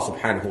to Allah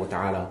subhanahu wa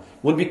ta'ala,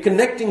 will be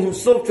connecting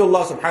himself to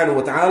Allah subhanahu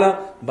wa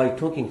ta'ala by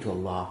talking to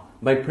Allah,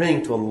 by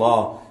praying to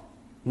Allah.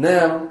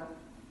 Now,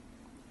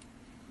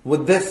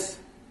 with this,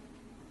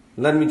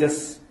 let me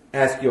just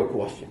ask you a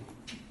question.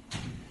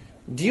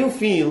 Do you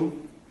feel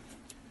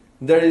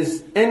there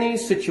is any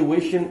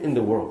situation in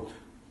the world,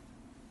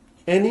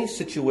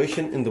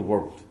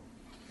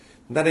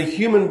 that a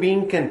human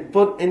being can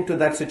put into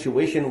that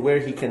situation where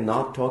he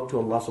cannot talk to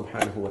Allah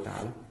subhanahu wa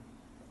ta'ala?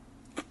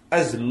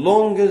 As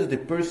long as the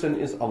person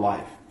is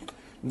alive,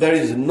 there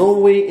is no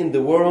way in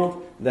the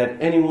world that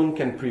anyone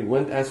can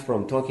prevent us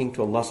from talking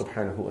to Allah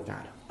subhanahu wa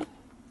ta'ala.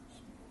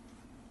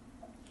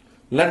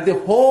 Let the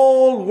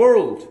whole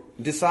world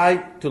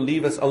decide to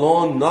leave us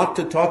alone, not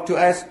to talk to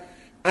us,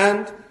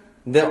 and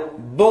they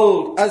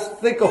build as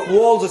thick of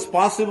walls as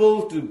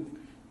possible to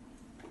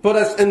put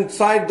us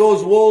inside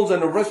those walls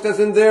and arrest us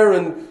in there,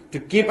 and to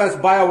keep us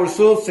by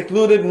ourselves,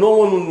 secluded. No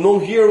one,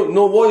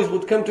 no voice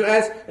would come to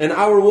us, and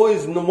our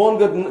voice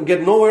won't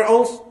get nowhere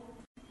else.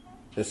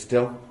 But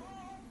still,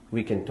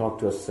 we can talk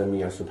to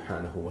As-Sami'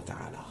 subhanahu wa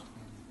ta'ala.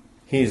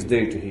 He is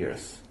there to hear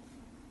us.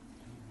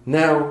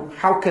 Now,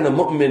 how can a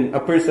mu'min, a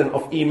person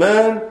of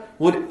iman,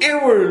 would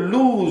ever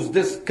lose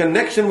this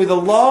connection with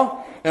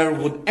Allah, or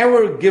would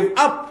ever give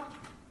up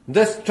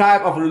this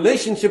type of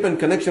relationship and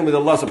connection with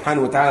Allah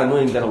subhanahu wa ta'ala,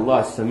 knowing that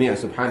Allah is Sami'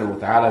 subhanahu wa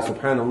ta'ala,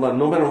 subhanallah,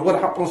 no matter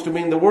what happens to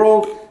me in the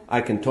world,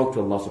 I can talk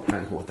to Allah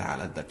subhanahu wa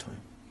ta'ala at that time.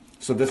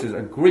 So this is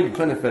a great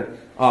benefit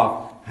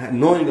of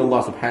knowing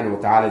Allah subhanahu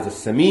wa ta'ala as a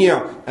Sami',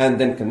 and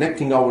then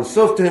connecting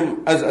ourselves to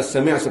Him as a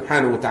Sami'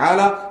 subhanahu wa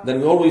ta'ala. Then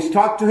we always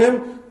talk to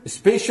Him,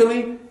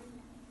 especially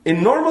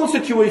in normal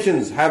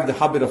situations, have the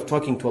habit of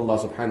talking to Allah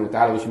subhanahu wa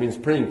ta'ala, which means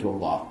praying to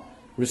Allah,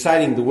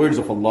 reciting the words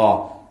of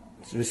Allah,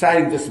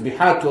 reciting this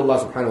tasbihat to Allah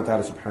subhanahu wa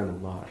ta'ala,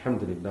 subhanallah,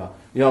 alhamdulillah,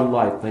 Ya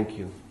Allah, I thank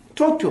you.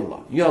 Talk to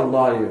Allah. Ya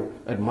Allah,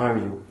 I admire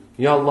you.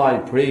 Ya Allah, I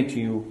pray to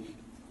you.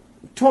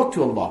 Talk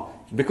to Allah,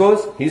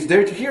 because He's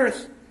there to hear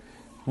us.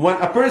 When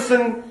a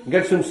person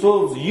gets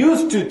himself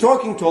used to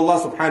talking to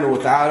Allah subhanahu wa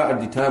ta'ala at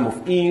the time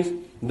of ease,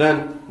 then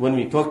when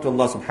we talk to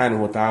Allah subhanahu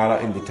wa ta'ala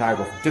in the time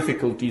of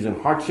difficulties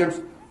and hardships,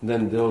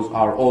 then those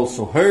are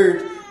also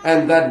heard,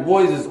 and that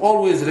voice is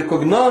always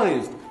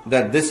recognized,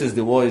 that this is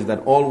the voice that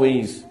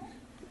always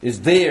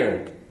is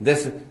there.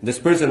 This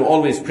person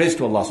always prays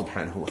to Allah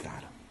subhanahu wa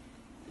ta'ala.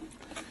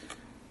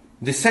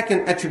 The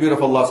second attribute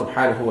of Allah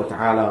subhanahu wa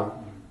ta'ala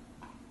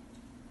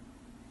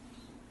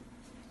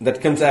that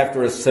comes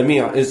after As-Sami'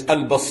 is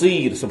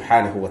Al-Basir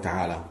subhanahu wa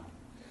ta'ala.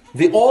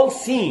 The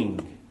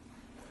all-seeing,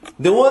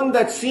 the one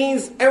that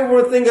sees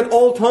everything at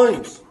all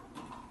times.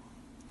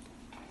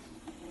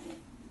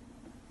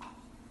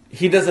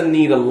 He doesn't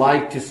need a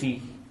light to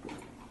see.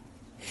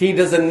 He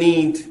doesn't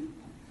need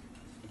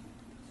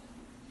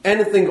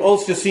anything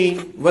else to see.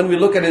 When we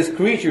look at His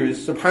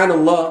creatures,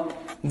 subhanallah,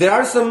 there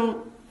are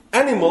some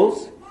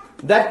animals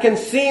that can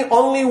see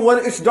only when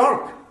it's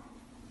dark.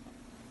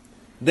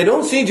 They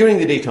don't see during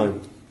the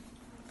daytime.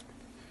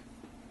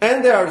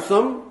 And there are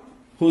some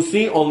who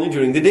see only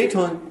during the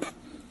daytime.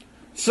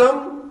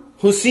 Some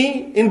who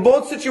see in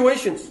both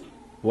situations.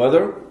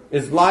 Whether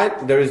it's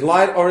light, there is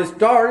light, or it's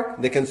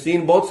dark, they can see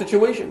in both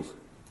situations.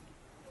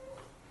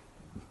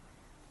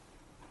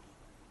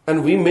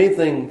 And we may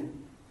think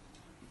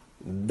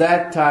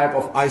that type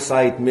of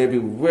eyesight may be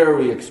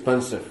very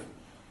expensive.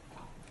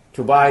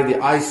 To buy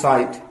the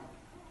eyesight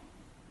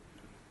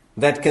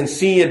that can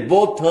see at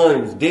both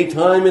times,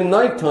 daytime and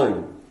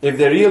nighttime. If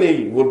they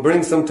really would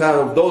bring some type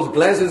of those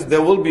glasses, they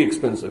will be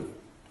expensive.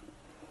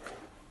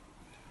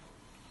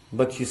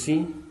 But you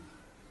see,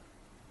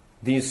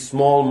 these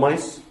small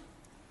mice,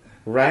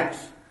 rats,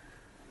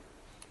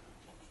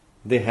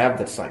 they have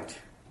that sight.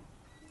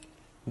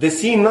 They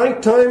see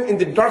nighttime in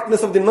the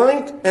darkness of the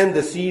night, and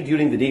they see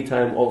during the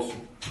daytime also.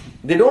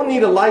 They don't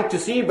need a light to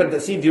see, but they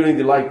see during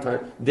the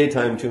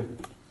daytime too.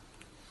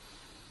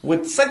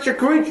 With such a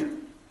creature,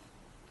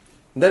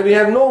 that we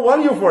have no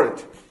value for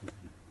it.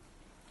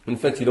 In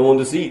fact, you don't want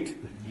to see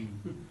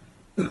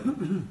it.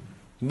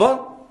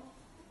 But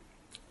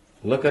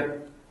look at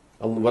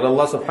what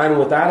Allah subhanahu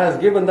wa ta'ala has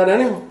given that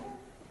animal.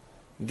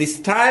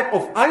 This type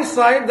of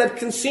eyesight that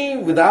can see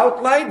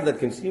without light, that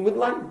can see with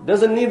light.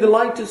 Doesn't need the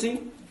light to see.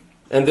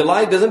 And the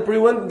light doesn't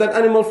prevent that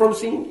animal from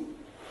seeing.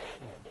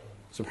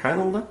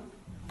 Subhanallah.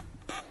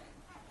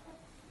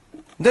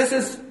 This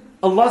is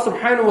Allah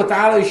subhanahu wa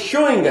ta'ala is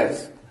showing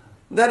us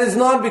that is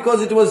not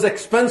because it was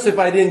expensive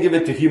I didn't give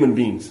it to human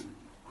beings.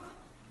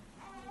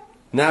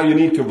 Now you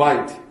need to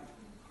buy it.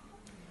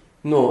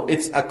 No,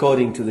 it's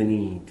according to the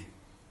need.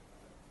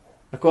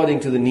 According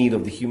to the need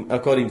of the human,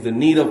 according to the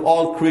need of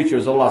all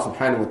creatures, Allah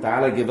subhanahu wa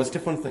ta'ala gave us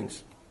different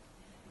things.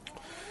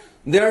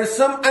 There are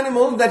some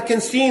animals that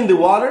can see in the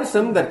water,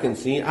 some that can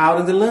see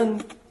out in the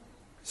land.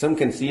 Some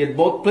can see at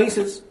both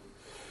places.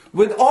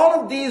 With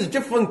all of these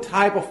different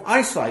type of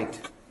eyesight,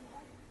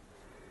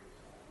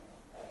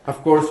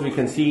 of course we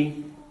can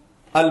see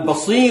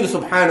Al-Basir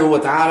subhanahu wa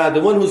ta'ala,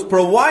 the one who's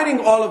providing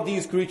all of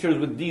these creatures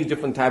with these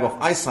different type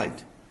of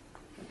eyesight.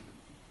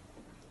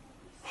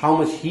 How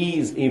much he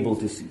is able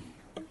to see.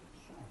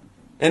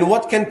 And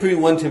what can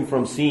prevent him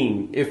from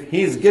seeing if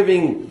he's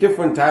giving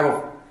different type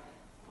of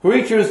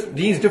creatures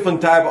these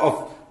different type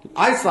of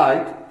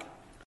eyesight?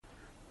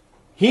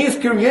 He is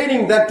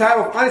creating that type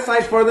of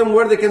eyesight for them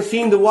where they can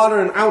see in the water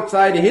and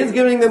outside. He's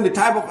giving them the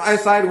type of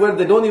eyesight where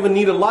they don't even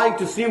need a light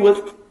to see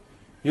with.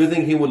 You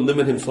think he would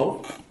limit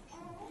himself?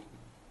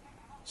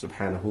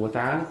 Subhanahu wa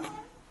ta'ala.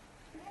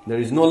 There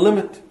is no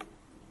limit.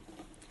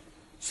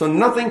 So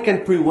nothing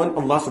can prevent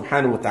Allah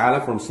subhanahu wa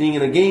ta'ala from seeing.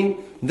 And again,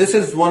 this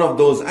is one of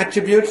those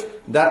attributes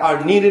that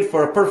are needed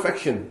for a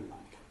perfection.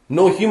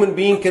 No human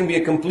being can be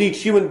a complete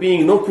human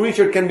being. No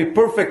creature can be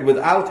perfect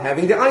without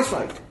having the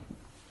eyesight.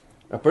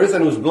 A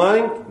person who's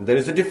blind, there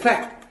is a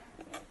defect.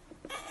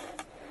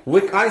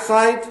 Weak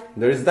eyesight,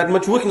 there is that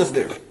much weakness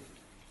there.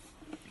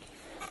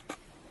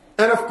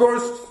 And of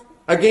course,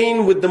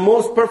 again, with the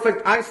most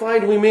perfect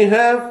eyesight we may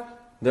have,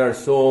 there are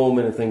so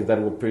many things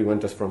that will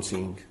prevent us from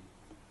seeing.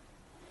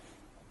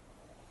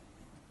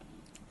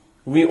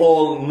 We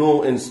all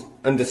know and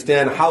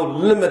understand how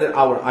limited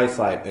our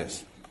eyesight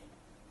is.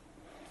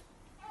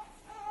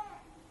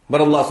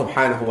 But Allah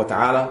subhanahu wa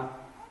ta'ala,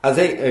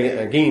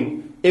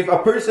 again, if a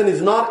person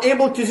is not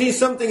able to see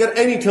something at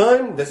any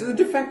time, this is a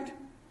defect.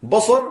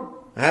 Basar,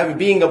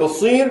 being a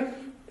basir,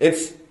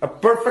 it's a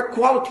perfect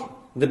quality.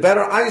 The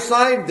better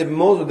eyesight, the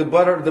more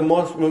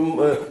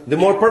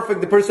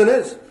perfect the person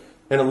is.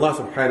 And Allah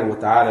subhanahu wa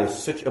ta'ala is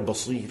such a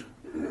basir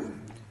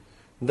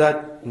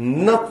that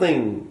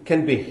nothing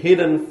can be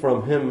hidden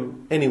from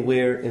Him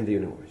anywhere in the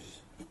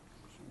universe.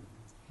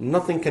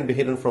 Nothing can be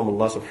hidden from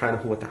Allah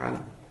subhanahu wa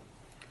ta'ala.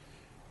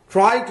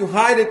 Try to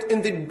hide it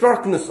in the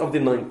darkness of the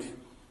night.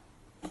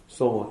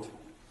 So what?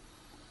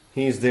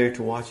 He is there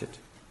to watch it.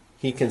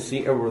 He can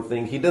see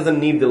everything. He doesn't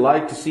need the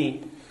light to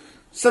see.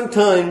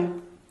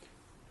 Sometimes,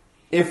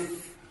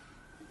 if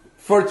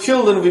for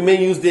children we may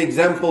use the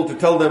example to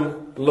tell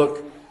them,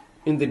 look,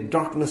 in the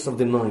darkness of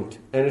the night,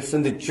 and it's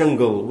in the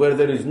jungle where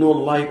there is no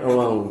light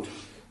around,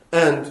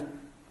 and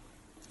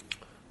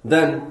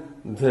then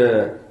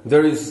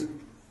there is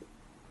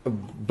a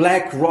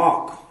black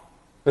rock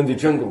in the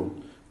jungle,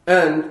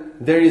 and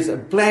there is a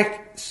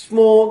black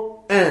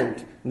small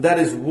ant that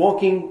is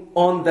walking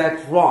on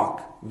that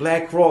rock,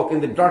 black rock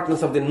in the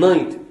darkness of the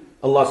night.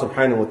 Allah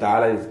subhanahu wa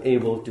ta'ala is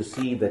able to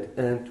see that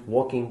ant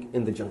walking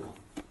in the jungle.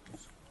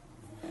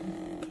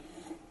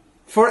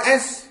 For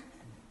us,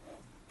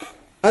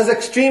 as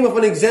extreme of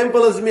an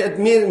example as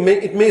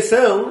it may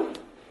sound,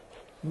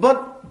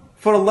 but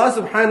for Allah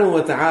subhanahu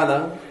wa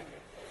ta'ala,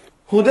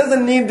 who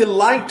doesn't need the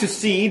light to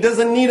see,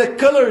 doesn't need a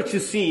color to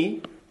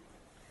see,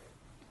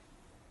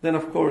 then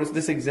of course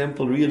this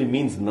example really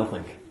means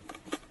nothing.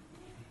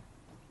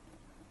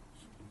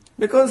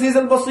 Because He's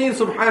al-Basir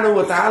subhanahu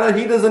wa ta'ala,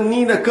 He doesn't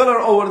need a color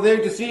over there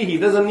to see, He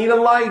doesn't need a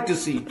light to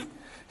see,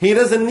 He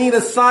doesn't need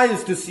a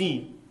size to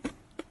see.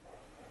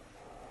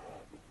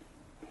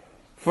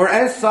 For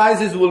us,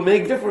 sizes will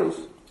make difference.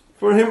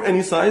 For him,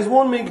 any size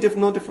won't make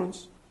no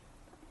difference.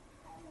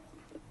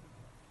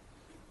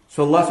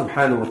 So Allah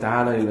subhanahu wa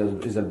ta'ala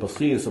is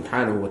al-Basir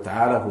subhanahu wa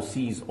ta'ala, who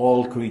sees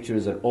all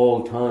creatures at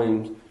all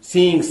times.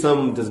 Seeing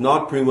some does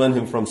not prevent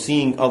him from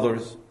seeing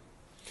others.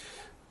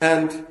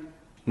 And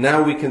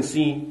now we can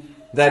see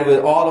that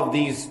with all of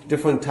these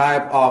different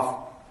type of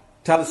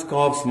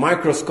telescopes,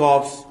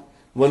 microscopes,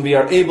 when we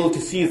are able to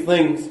see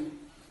things,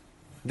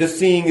 this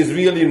seeing is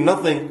really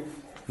nothing.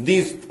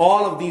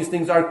 All of these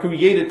things are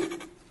created.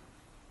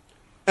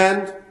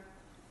 And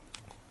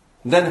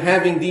then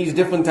having these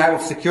different type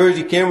of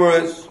security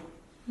cameras,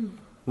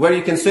 where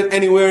you can sit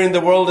anywhere in the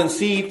world and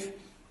see it.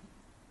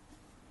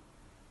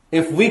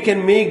 If we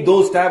can make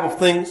those type of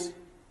things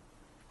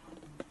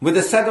with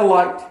a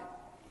satellite,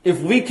 if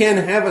we can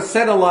have a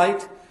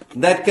satellite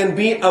that can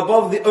be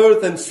above the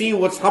earth and see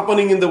what's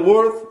happening in the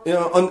world,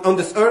 on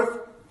this earth,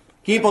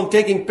 keep on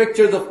taking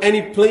pictures of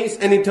any place,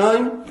 any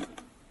time.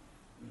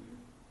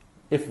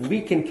 If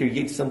we can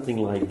create something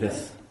like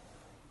this,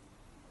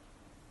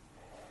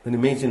 then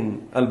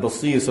imagine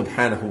Al-Basir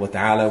subhanahu wa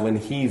ta'ala when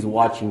He's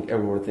watching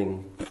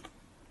everything.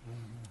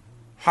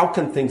 How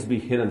can things be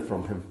hidden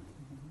from Him?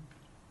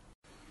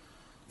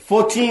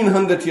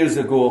 1400 years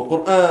ago,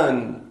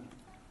 Quran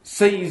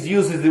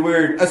uses the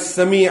word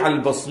As-Sami'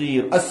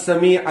 al-Basir,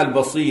 As-Sami'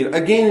 al-Basir.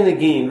 Again and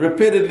again,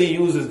 repeatedly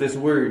uses this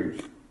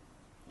word.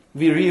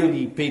 We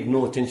really paid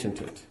no attention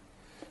to it.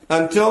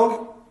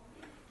 Until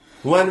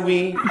when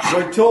we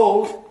were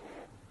told,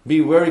 be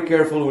very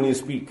careful when you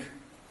speak.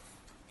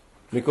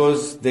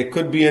 Because there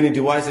could be any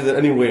devices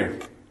anywhere.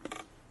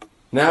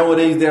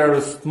 Nowadays there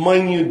are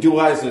minute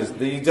devices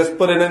that you just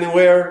put it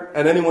anywhere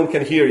and anyone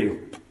can hear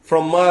you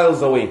from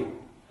miles away.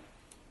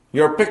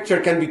 Your picture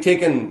can be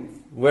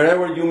taken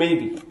wherever you may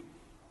be.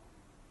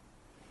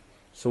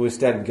 So we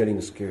started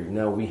getting scared.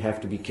 Now we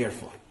have to be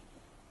careful.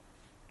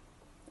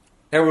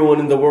 Everyone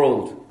in the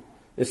world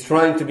is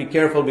trying to be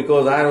careful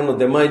because, I don't know,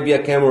 there might be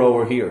a camera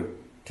over here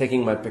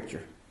taking my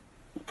picture.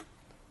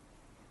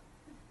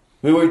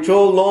 We were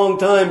told long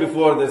time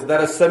before this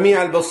that As-Sami'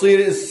 al-Basir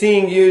is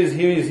seeing you,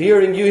 He is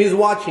hearing you, He is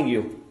watching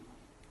you.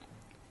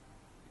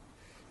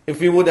 If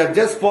we would have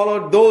just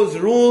followed those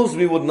rules,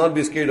 we would not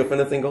be scared of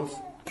anything else.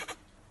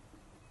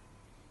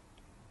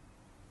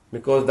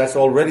 Because that's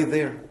already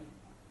there.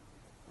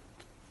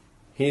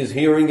 He is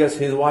hearing us,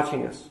 He is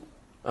watching us.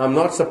 I'm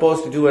not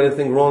supposed to do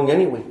anything wrong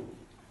anyway.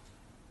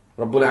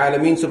 Rabbul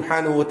Alameen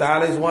subhanahu wa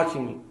ta'ala is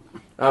watching me.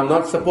 I'm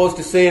not supposed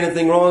to say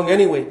anything wrong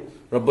anyway.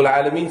 Rabbul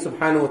Alameen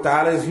subhanahu wa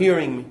ta'ala is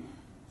hearing me.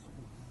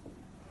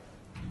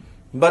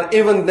 But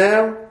even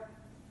now,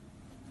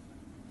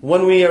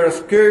 when we are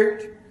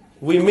scared,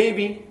 we may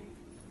be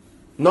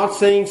not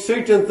saying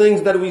certain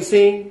things that we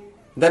say,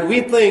 that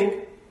we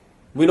think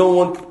we don't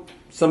want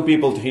some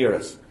people to hear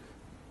us.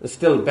 It's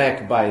still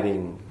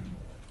backbiting,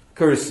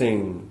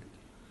 cursing,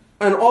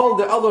 and all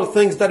the other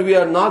things that we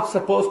are not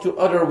supposed to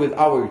utter with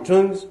our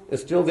tongues,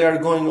 still they are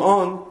going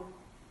on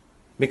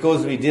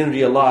because we didn't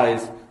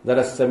realize that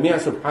As-Sami'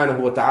 subhanahu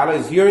wa ta'ala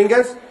is hearing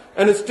us,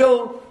 and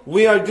still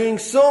we are doing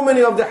so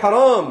many of the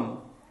haram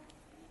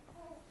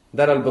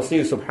that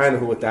Al-Basir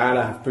subhanahu wa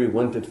ta'ala have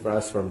prevented for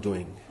us from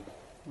doing.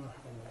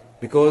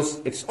 Because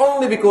it's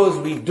only because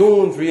we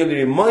don't really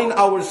remind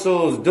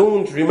ourselves,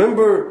 don't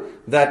remember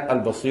that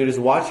Al-Basir is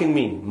watching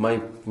me.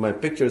 My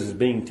pictures is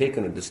being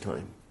taken at this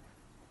time.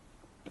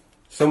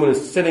 Someone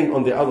is sitting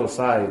on the other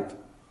side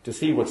to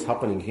see what's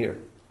happening here.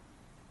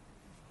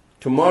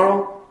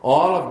 Tomorrow,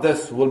 all of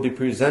this will be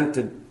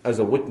presented as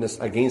a witness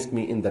against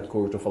me in that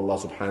court of Allah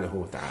subhanahu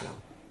wa ta'ala.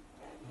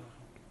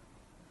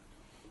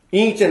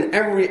 Each and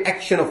every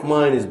action of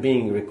mine is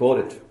being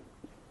recorded.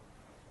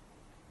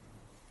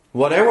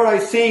 Whatever I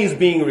say is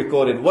being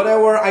recorded.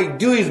 Whatever I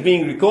do is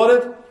being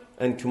recorded.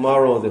 And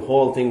tomorrow the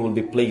whole thing will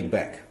be played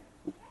back.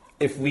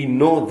 If we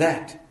know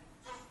that,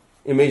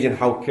 imagine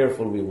how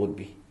careful we would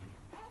be.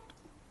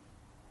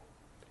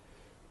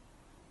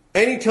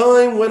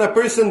 Anytime when a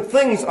person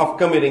thinks of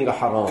committing a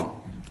haram,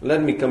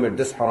 let me commit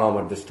this haram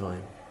at this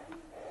time.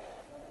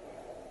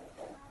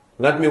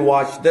 Let me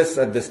watch this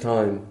at this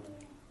time.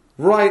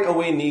 Right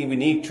away we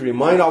need to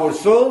remind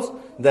ourselves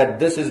that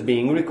this is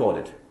being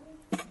recorded.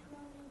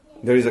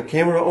 There is a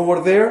camera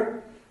over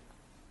there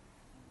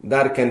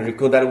that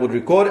would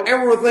record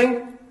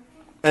everything,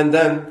 and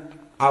then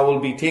I will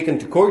be taken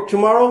to court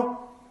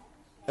tomorrow,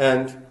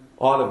 and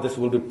all of this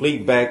will be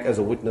played back as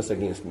a witness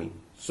against me.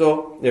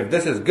 So if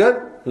this is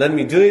good, let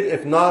me do it.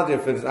 If not,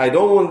 I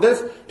don't want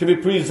this to be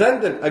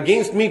presented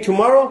against me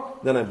tomorrow,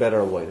 then I better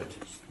avoid it.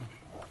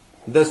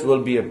 This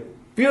will be a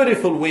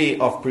beautiful way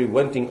of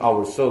preventing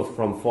ourselves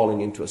from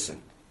falling into a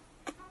sin.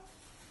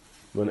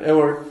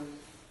 Whenever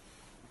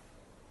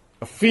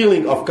a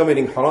feeling of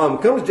committing haram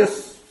comes,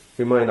 just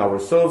remind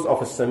ourselves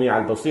of As-Sami'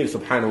 al-Basir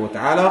subhanahu wa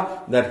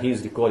ta'ala, that He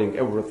is recording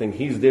everything.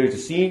 He is there to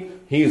see,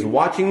 He is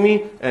watching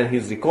me, and He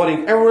is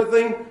recording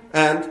everything,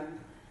 and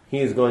He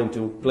is going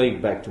to play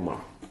it back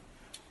tomorrow.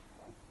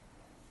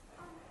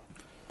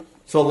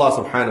 So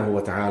Allah subhanahu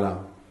wa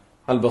ta'ala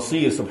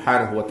Al-Basir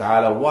subhanahu wa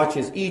ta'ala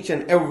watches each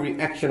and every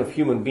action of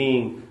human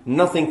being.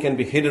 Nothing can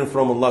be hidden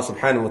from Allah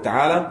subhanahu wa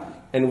ta'ala.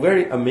 And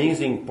very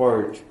amazing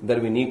part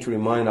that we need to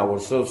remind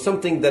ourselves,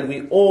 something that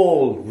we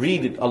all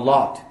read it a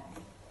lot.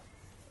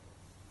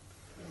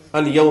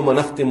 اليوم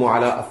نختم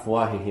على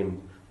أفواههم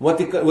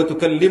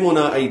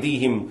وتكلمنا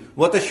أيديهم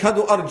وتشهد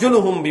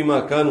أرجلهم بما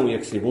كانوا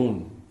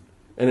يكسبون.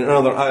 And in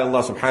another ayah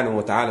Allah subhanahu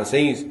wa ta'ala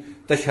says,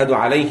 تشهد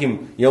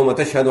عليهم يوم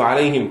تشهد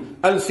عليهم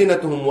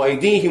ألسنتهم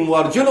وأيديهم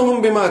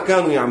وأرجلهم بما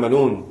كانوا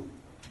يعملون.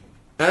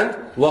 And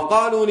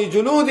وقالوا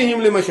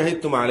لجلودهم لما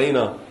شهدتم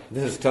علينا.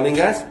 This is telling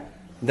us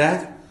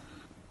that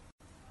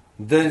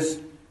these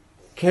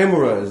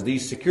cameras,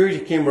 these security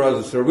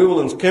cameras, the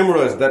surveillance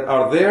cameras that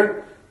are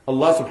there,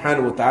 Allah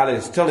subhanahu wa ta'ala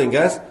is telling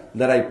us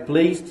that I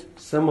placed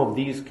some of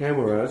these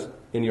cameras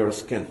in your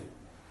skin.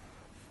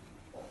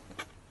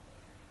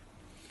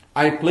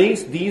 I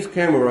placed these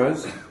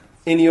cameras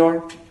in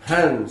your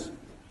hands,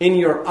 in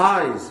your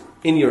eyes,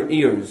 in your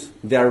ears.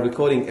 They are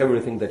recording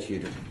everything that you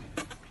do.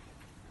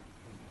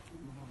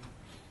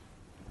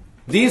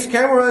 These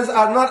cameras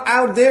are not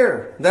out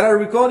there that are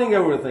recording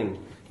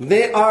everything.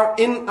 They are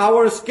in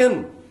our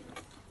skin.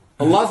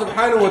 Allah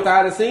subhanahu wa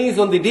ta'ala says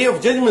on the day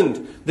of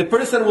judgment, the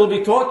person will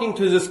be talking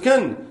to his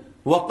skin.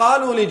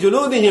 وَقَالُوا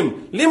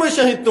لِجُلُودِهِمْ لِمَ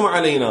شَهِدْتُمْ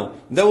عَلَيْنَا.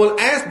 They will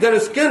ask their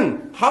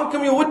skin, how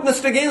come you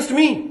witnessed against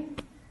me?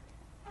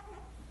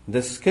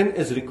 The skin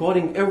is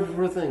recording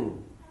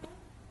everything.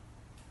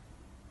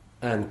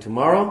 And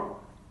tomorrow,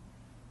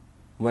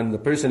 when the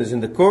person is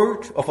in the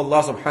court of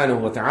Allah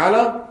subhanahu wa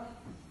ta'ala,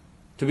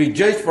 to be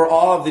judged for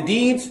all of the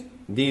deeds,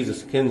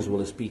 these skins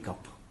will speak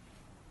up.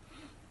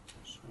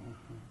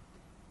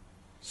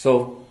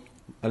 So,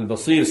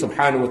 Al-Basir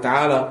subhanahu wa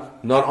ta'ala,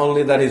 not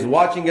only that He's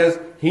watching us,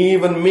 He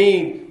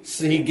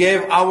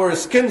gave our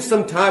skin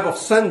some type of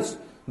sense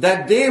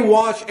that they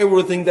watch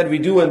everything that we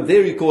do and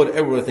they record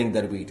everything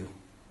that we do.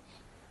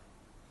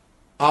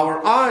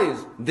 Our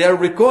eyes, they're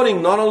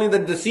recording, not only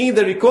that they see,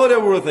 they record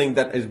everything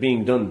that is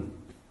being done.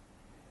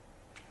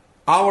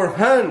 Our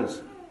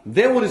hands,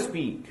 they will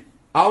speak.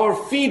 Our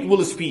feet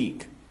will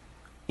speak.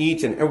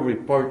 Each and every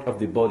part of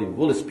the body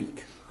will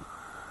speak.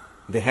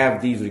 They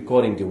have these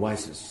recording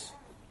devices.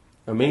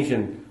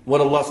 Imagine what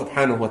Allah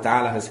subhanahu wa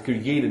ta'ala has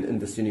created in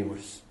this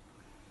universe.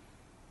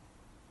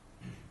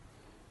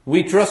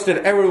 We trusted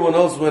everyone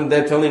else when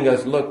they're telling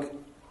us, look,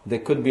 there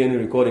could be any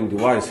recording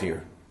device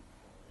here.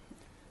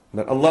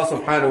 But Allah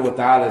subhanahu wa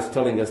ta'ala is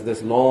telling us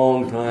this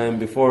long time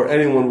before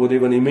anyone would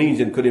even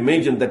could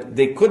imagine that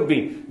there could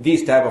be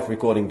these type of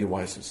recording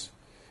devices.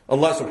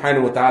 Allah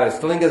subhanahu wa ta'ala is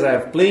telling us, I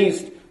have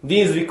placed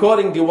these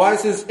recording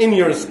devices in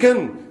your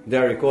skin. They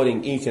are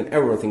recording each and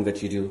everything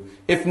that you do.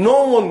 If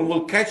no one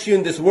will catch you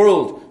in this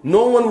world,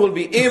 no one will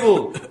be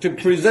able to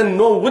present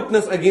no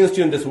witness against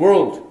you in this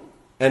world.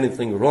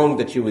 Anything wrong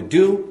that you would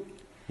do,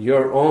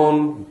 your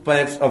own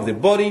parts of the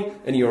body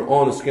and your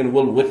own skin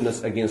will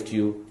witness against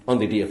you on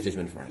the day of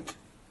judgment for it.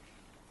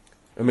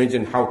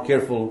 Imagine how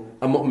careful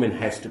a mu'min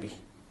has to be.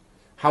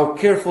 How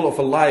careful of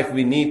a life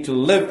we need to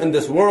live in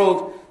this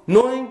world,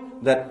 knowing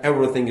that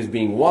everything is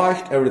being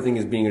watched, everything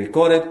is being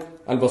recorded.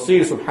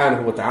 Al-Basir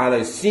subhanahu wa ta'ala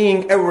is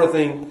seeing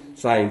everything.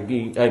 So I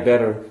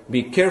better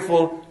be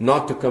careful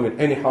not to commit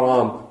any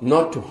haram,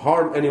 not to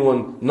harm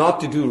anyone, not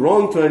to do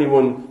wrong to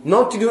anyone,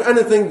 not to do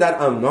anything that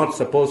I'm not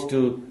supposed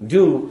to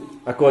do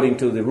according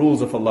to the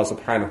rules of Allah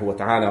subhanahu wa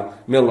ta'ala.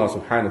 May Allah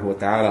subhanahu wa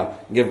ta'ala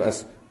give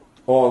us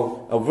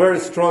all a very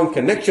strong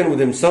connection with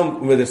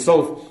Himself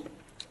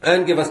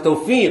and give us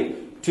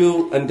tawfiq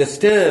to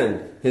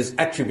understand His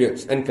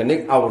attributes and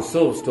connect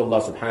ourselves to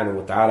Allah subhanahu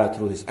wa ta'ala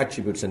through His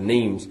attributes and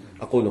names.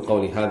 أقول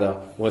قولي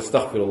هذا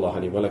وأستغفر الله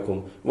لي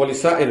ولكم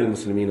ولسائر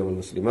المسلمين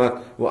والمسلمات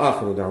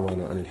وآخر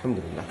دعوانا أن الحمد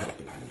لله رب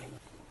العالمين.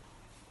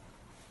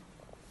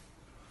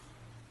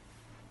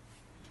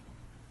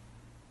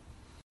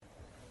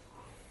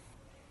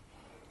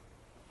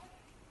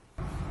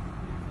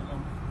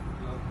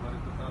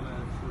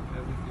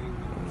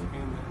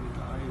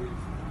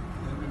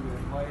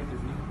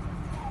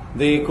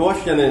 The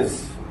question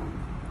is,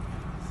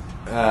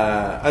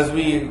 as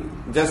we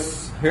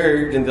just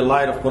heard in the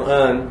light of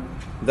Quran,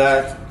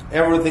 that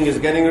everything is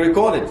getting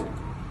recorded.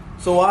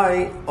 So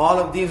why all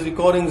of these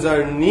recordings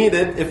are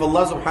needed if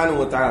Allah subhanahu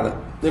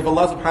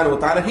wa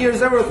ta'ala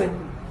hears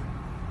everything?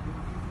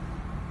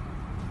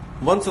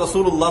 Once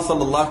Rasulullah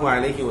sallallahu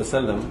alayhi wa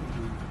sallam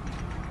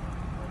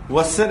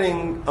was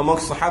sitting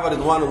amongst Sahaba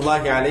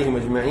Ridwanullahi alayhim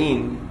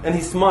ajma'een, and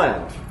he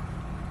smiled.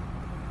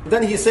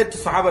 Then he said to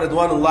Sahaba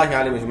Ridwanullahi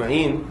alayhim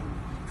ajma'een,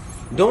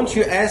 don't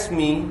you ask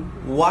me,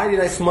 why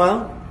did I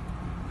smile?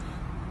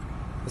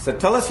 I said,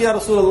 tell us, Ya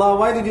Rasulullah,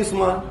 why did you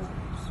smile?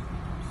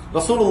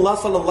 Rasulullah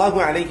sallallahu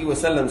alayhi wa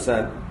sallam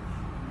said,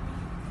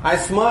 I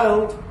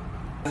smiled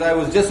as I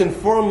was just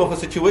informed of a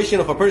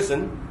situation of a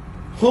person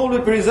who will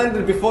be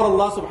presented before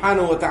Allah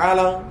subhanahu wa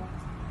ta'ala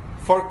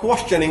for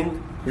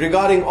questioning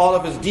regarding all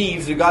of his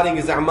deeds, regarding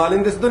his a'mal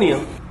in this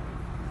dunya.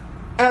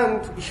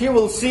 And he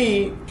will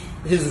see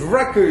his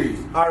records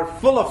are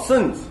full of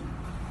sins.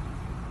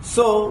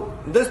 So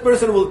this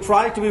person will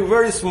try to be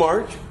very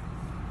smart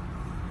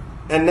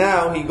And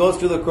now he goes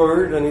to the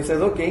court and he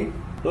says, okay,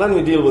 let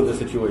me deal with the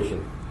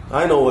situation.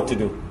 I know what to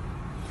do.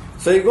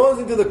 So he goes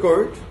into the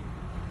court,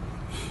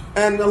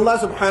 and Allah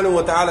subhanahu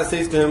wa ta'ala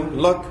says to him,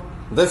 look,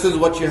 this is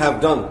what you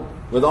have done.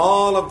 With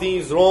all of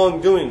these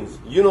wrongdoings,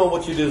 you know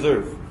what you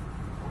deserve.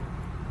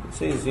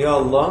 He says, Ya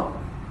Allah,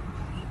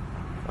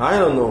 I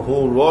don't know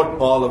who wrote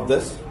all of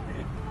this.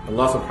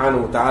 Allah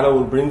subhanahu wa ta'ala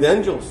will bring the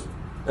angels.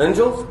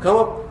 Angels, come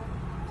up.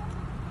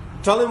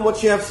 Tell him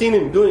what you have seen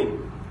him doing.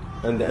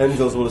 And the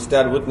angels will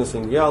start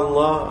witnessing, Ya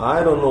Allah,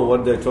 I don't know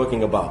what they're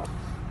talking about.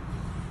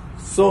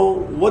 So,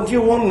 what do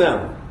you want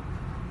now?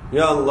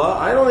 Ya Allah,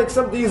 I don't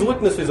accept these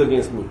witnesses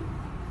against me.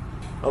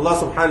 Allah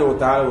subhanahu wa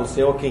ta'ala will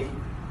say, okay,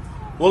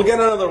 we'll get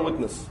another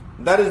witness.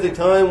 That is the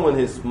time when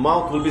his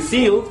mouth will be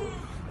sealed,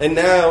 and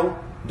now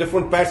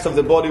different parts of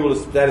the body will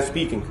start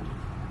speaking.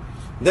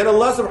 Then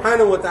Allah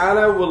subhanahu wa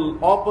ta'ala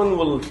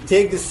will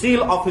take the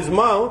seal off his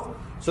mouth.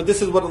 So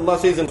this is what Allah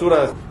says in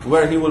Surah,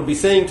 where He will be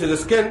saying to the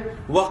skin,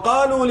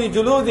 وَقَالُوا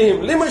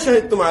لِجُلُودِهِمْ لِمَ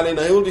شَهِدْتُمْ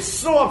عَلَيْنَا. He will be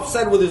so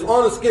upset with his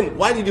own skin.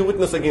 Why did you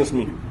witness against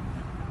me?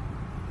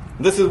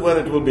 This is when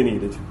it will be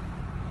needed.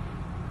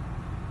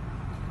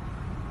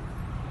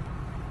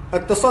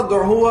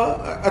 التصدع هو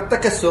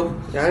التكسر،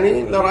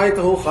 يعني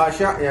لرأيته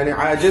خاشع يعني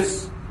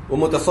عاجز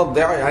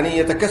ومتصدع يعني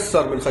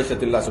يتكسر من خشية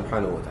الله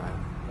سبحانه وتعالى.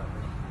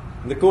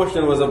 The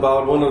question was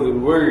about one of the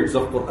words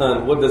of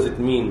Quran. What does it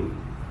mean?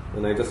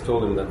 And I just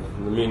told him that,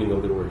 the meaning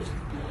of the words.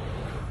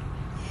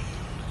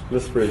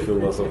 Let's pray to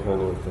Allah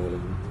subhanahu wa ta'ala.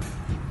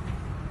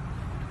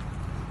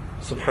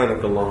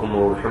 سبحانك اللهم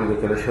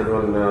وبحمدك نشهد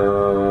أن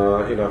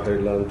لا إله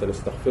إلا أنت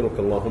نستغفرك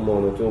اللهم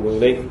ونتوب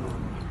إليك.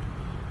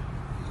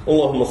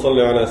 اللهم صل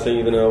على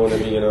سيدنا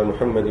ونبينا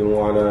محمد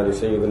وعلى آل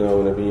سيدنا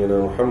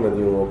ونبينا محمد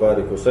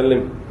وبارك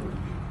وسلم.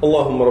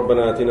 اللهم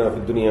ربنا آتنا في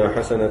الدنيا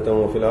حسنة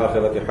وفي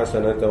الآخرة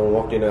حسنة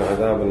وقنا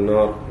عذاب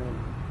النار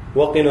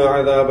وقنا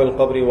عذاب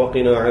القبر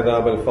وقنا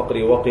عذاب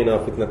الفقر وقنا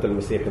فتنة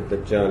المسيح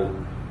الدجال.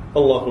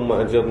 اللهم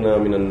أجرنا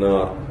من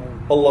النار.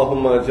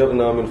 اللهم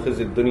أجرنا من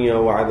خزي الدنيا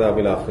وعذاب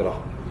الآخرة.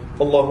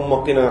 اللهم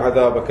قنا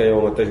عذابك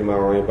يوم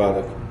تجمع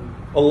عبادك.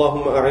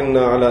 اللهم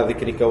أعنا على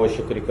ذكرك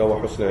وشكرك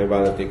وحسن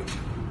عبادتك.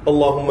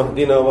 اللهم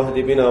اهدنا واهد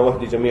بنا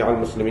واهد جميع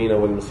المسلمين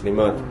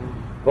والمسلمات.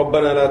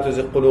 ربنا لا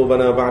تزغ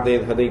قلوبنا بعد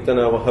إذ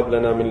هديتنا وهب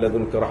لنا من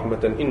لدنك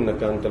رحمة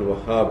إنك أنت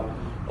الوهاب.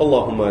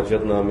 اللهم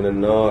أجرنا من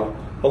النار.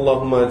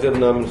 اللهم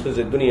أجرنا من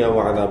خزي الدنيا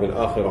وعذاب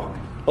الآخرة.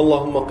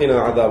 اللهم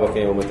قنا عذابك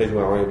يوم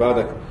تجمع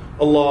عبادك.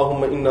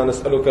 اللهم إنا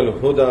نسألك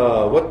الهدى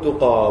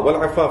والتقى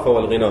والعفاف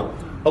والغنى.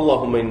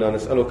 اللهم إنا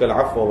نسألك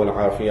العفو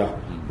والعافية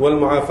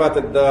والمعافاة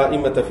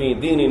الدائمة في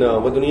ديننا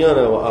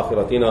ودنيانا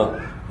وآخرتنا.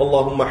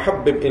 اللهم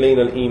حبب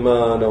إلينا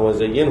الإيمان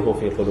وزينه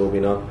في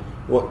قلوبنا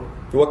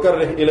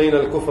وكره إلينا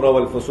الكفر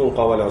والفسوق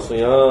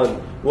والعصيان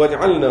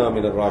واجعلنا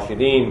من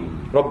الراشدين.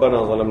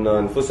 ربنا ظلمنا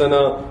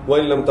أنفسنا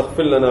وإن لم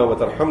تغفر لنا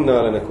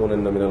وترحمنا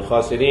لنكونن من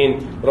الخاسرين.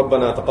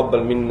 ربنا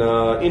تقبل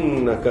منا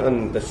إنك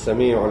أنت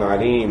السميع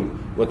العليم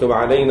وتب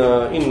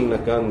علينا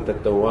إنك أنت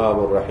التواب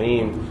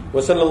الرحيم.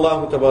 وصلى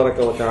الله تبارك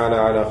وتعالى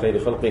على خير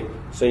خلقه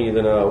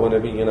سيدنا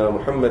ونبينا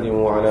محمد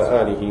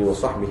وعلى آله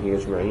وصحبه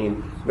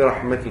أجمعين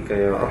برحمتك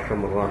يا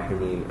أرحم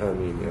الراحمين.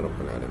 آمين يا رب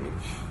العالمين.